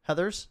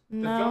 Heather's. The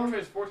film No.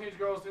 portrays 14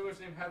 girls English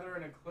named Heather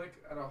in a clique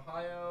at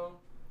Ohio,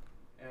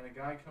 and a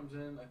guy comes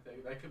in. I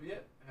think that could be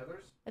it.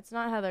 Heather's. It's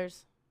not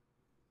Heather's.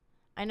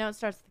 I know it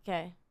starts with a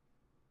K.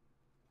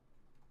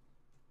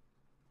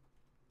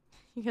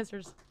 You guys are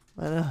just.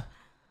 I know.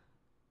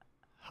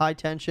 High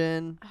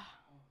Tension. Oh,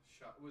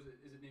 was it?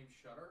 Is it named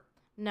Shutter?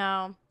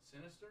 No.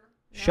 Sinister.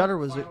 No. Shutter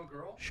was it. Final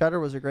Girl. Shutter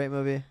was a great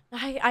movie.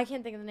 I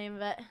can't think of the name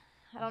of it.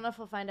 I don't know if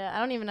we'll find it. I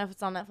don't even know if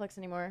it's on Netflix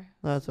anymore.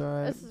 That's all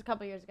right. This is a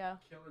couple years ago.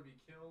 Kill or Be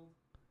Killed.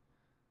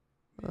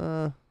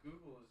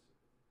 Google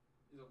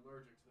is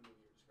allergic to the movie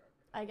you're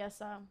describing. I guess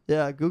so.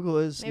 Yeah, Google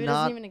is Maybe it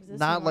doesn't not even exist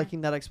not anymore.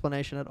 liking that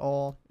explanation at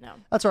all. No.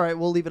 That's all right.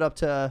 We'll leave it up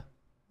to.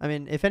 I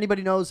mean, if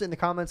anybody knows in the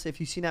comments, if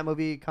you've seen that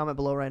movie, comment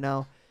below right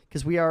now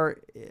because we are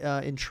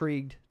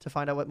intrigued to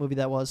find out what movie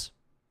that was.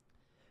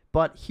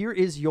 But here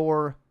is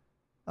your.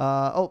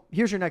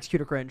 Here's your next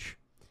cute or cringe.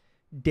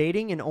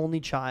 Dating an only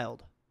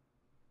child.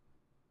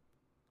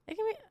 It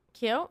can be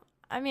cute.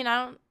 I mean,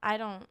 I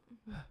don't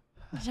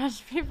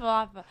judge people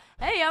off of,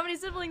 hey, how many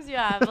siblings do you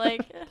have?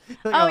 Like,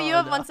 oh, you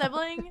have no. one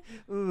sibling?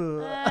 Ooh.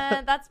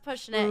 That's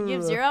pushing it. You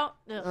have 0? Ugh,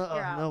 you're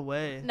out. No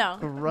way. No,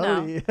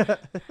 Grody.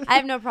 I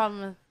have no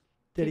problem with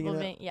Dating people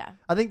it. being, yeah.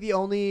 I think the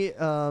only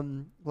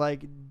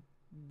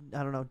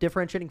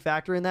differentiating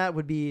factor in that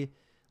would be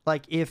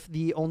like if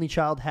the only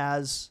child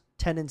has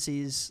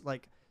tendencies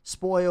like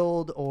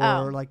spoiled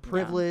or like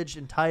privileged,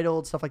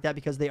 entitled, stuff like that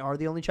because they are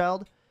the only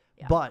child.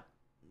 Yeah. But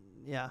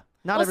yeah,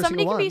 not Well, every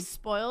somebody single can one. be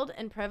spoiled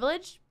and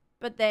privileged,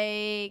 but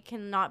they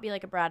cannot be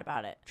like a brat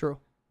about it. True.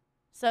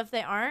 So if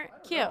they aren't, I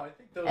don't cute. know.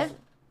 I think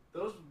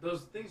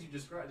those things you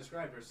described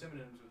are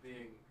synonyms with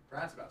being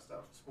brats about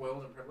stuff.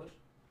 Spoiled and privileged.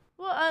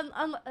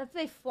 Well, if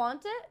they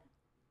flaunt it,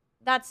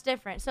 that's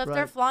different. So if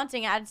they're Right.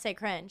 flaunting it, I'd say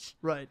cringe.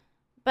 Right.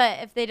 But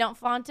if they don't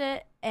flaunt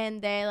it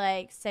and they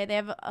like say they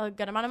have a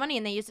good amount of money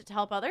and they use it to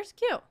help others,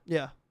 cute.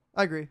 Yeah,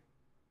 I agree.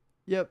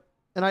 Yep.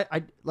 And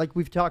I like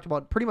we've talked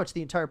about pretty much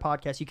the entire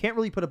podcast. You can't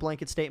really put a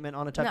blanket statement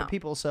on a type No. of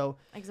people. So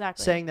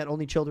Exactly. saying that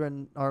only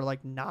children are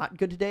like not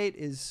good to date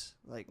is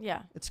like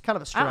Yeah. it's kind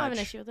of a stretch. I don't have an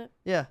issue with it.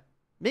 Yeah,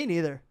 me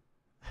neither.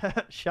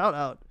 Shout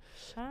out.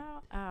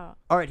 Shout out.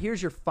 All right,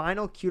 here's your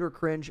final cute or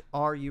cringe.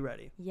 Are you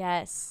ready?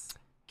 Yes.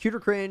 Cute or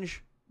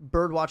cringe,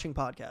 Birdwatching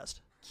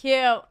podcast.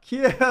 Cute.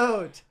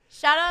 Cute.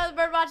 Shout out to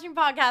the Birdwatching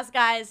podcast,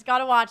 guys.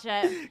 Gotta watch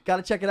it.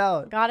 Gotta check it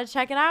out. Gotta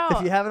check it out.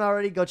 If you haven't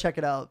already, go check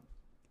it out.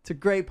 It's a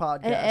great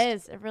podcast. It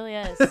is. It really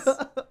is.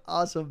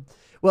 Awesome.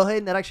 Well,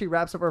 Hayden, that actually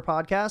wraps up our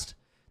podcast.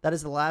 That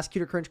is the last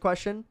cute or cringe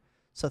question.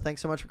 So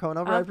thanks so much for coming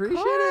over. I appreciate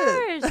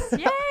it. Of course.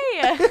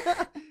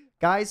 Yay.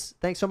 Guys,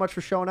 thanks so much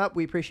for showing up.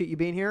 We appreciate you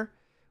being here.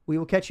 We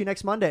will catch you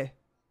next Monday.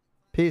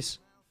 Peace.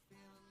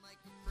 Feeling like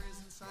a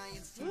prison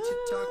science teacher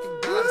talking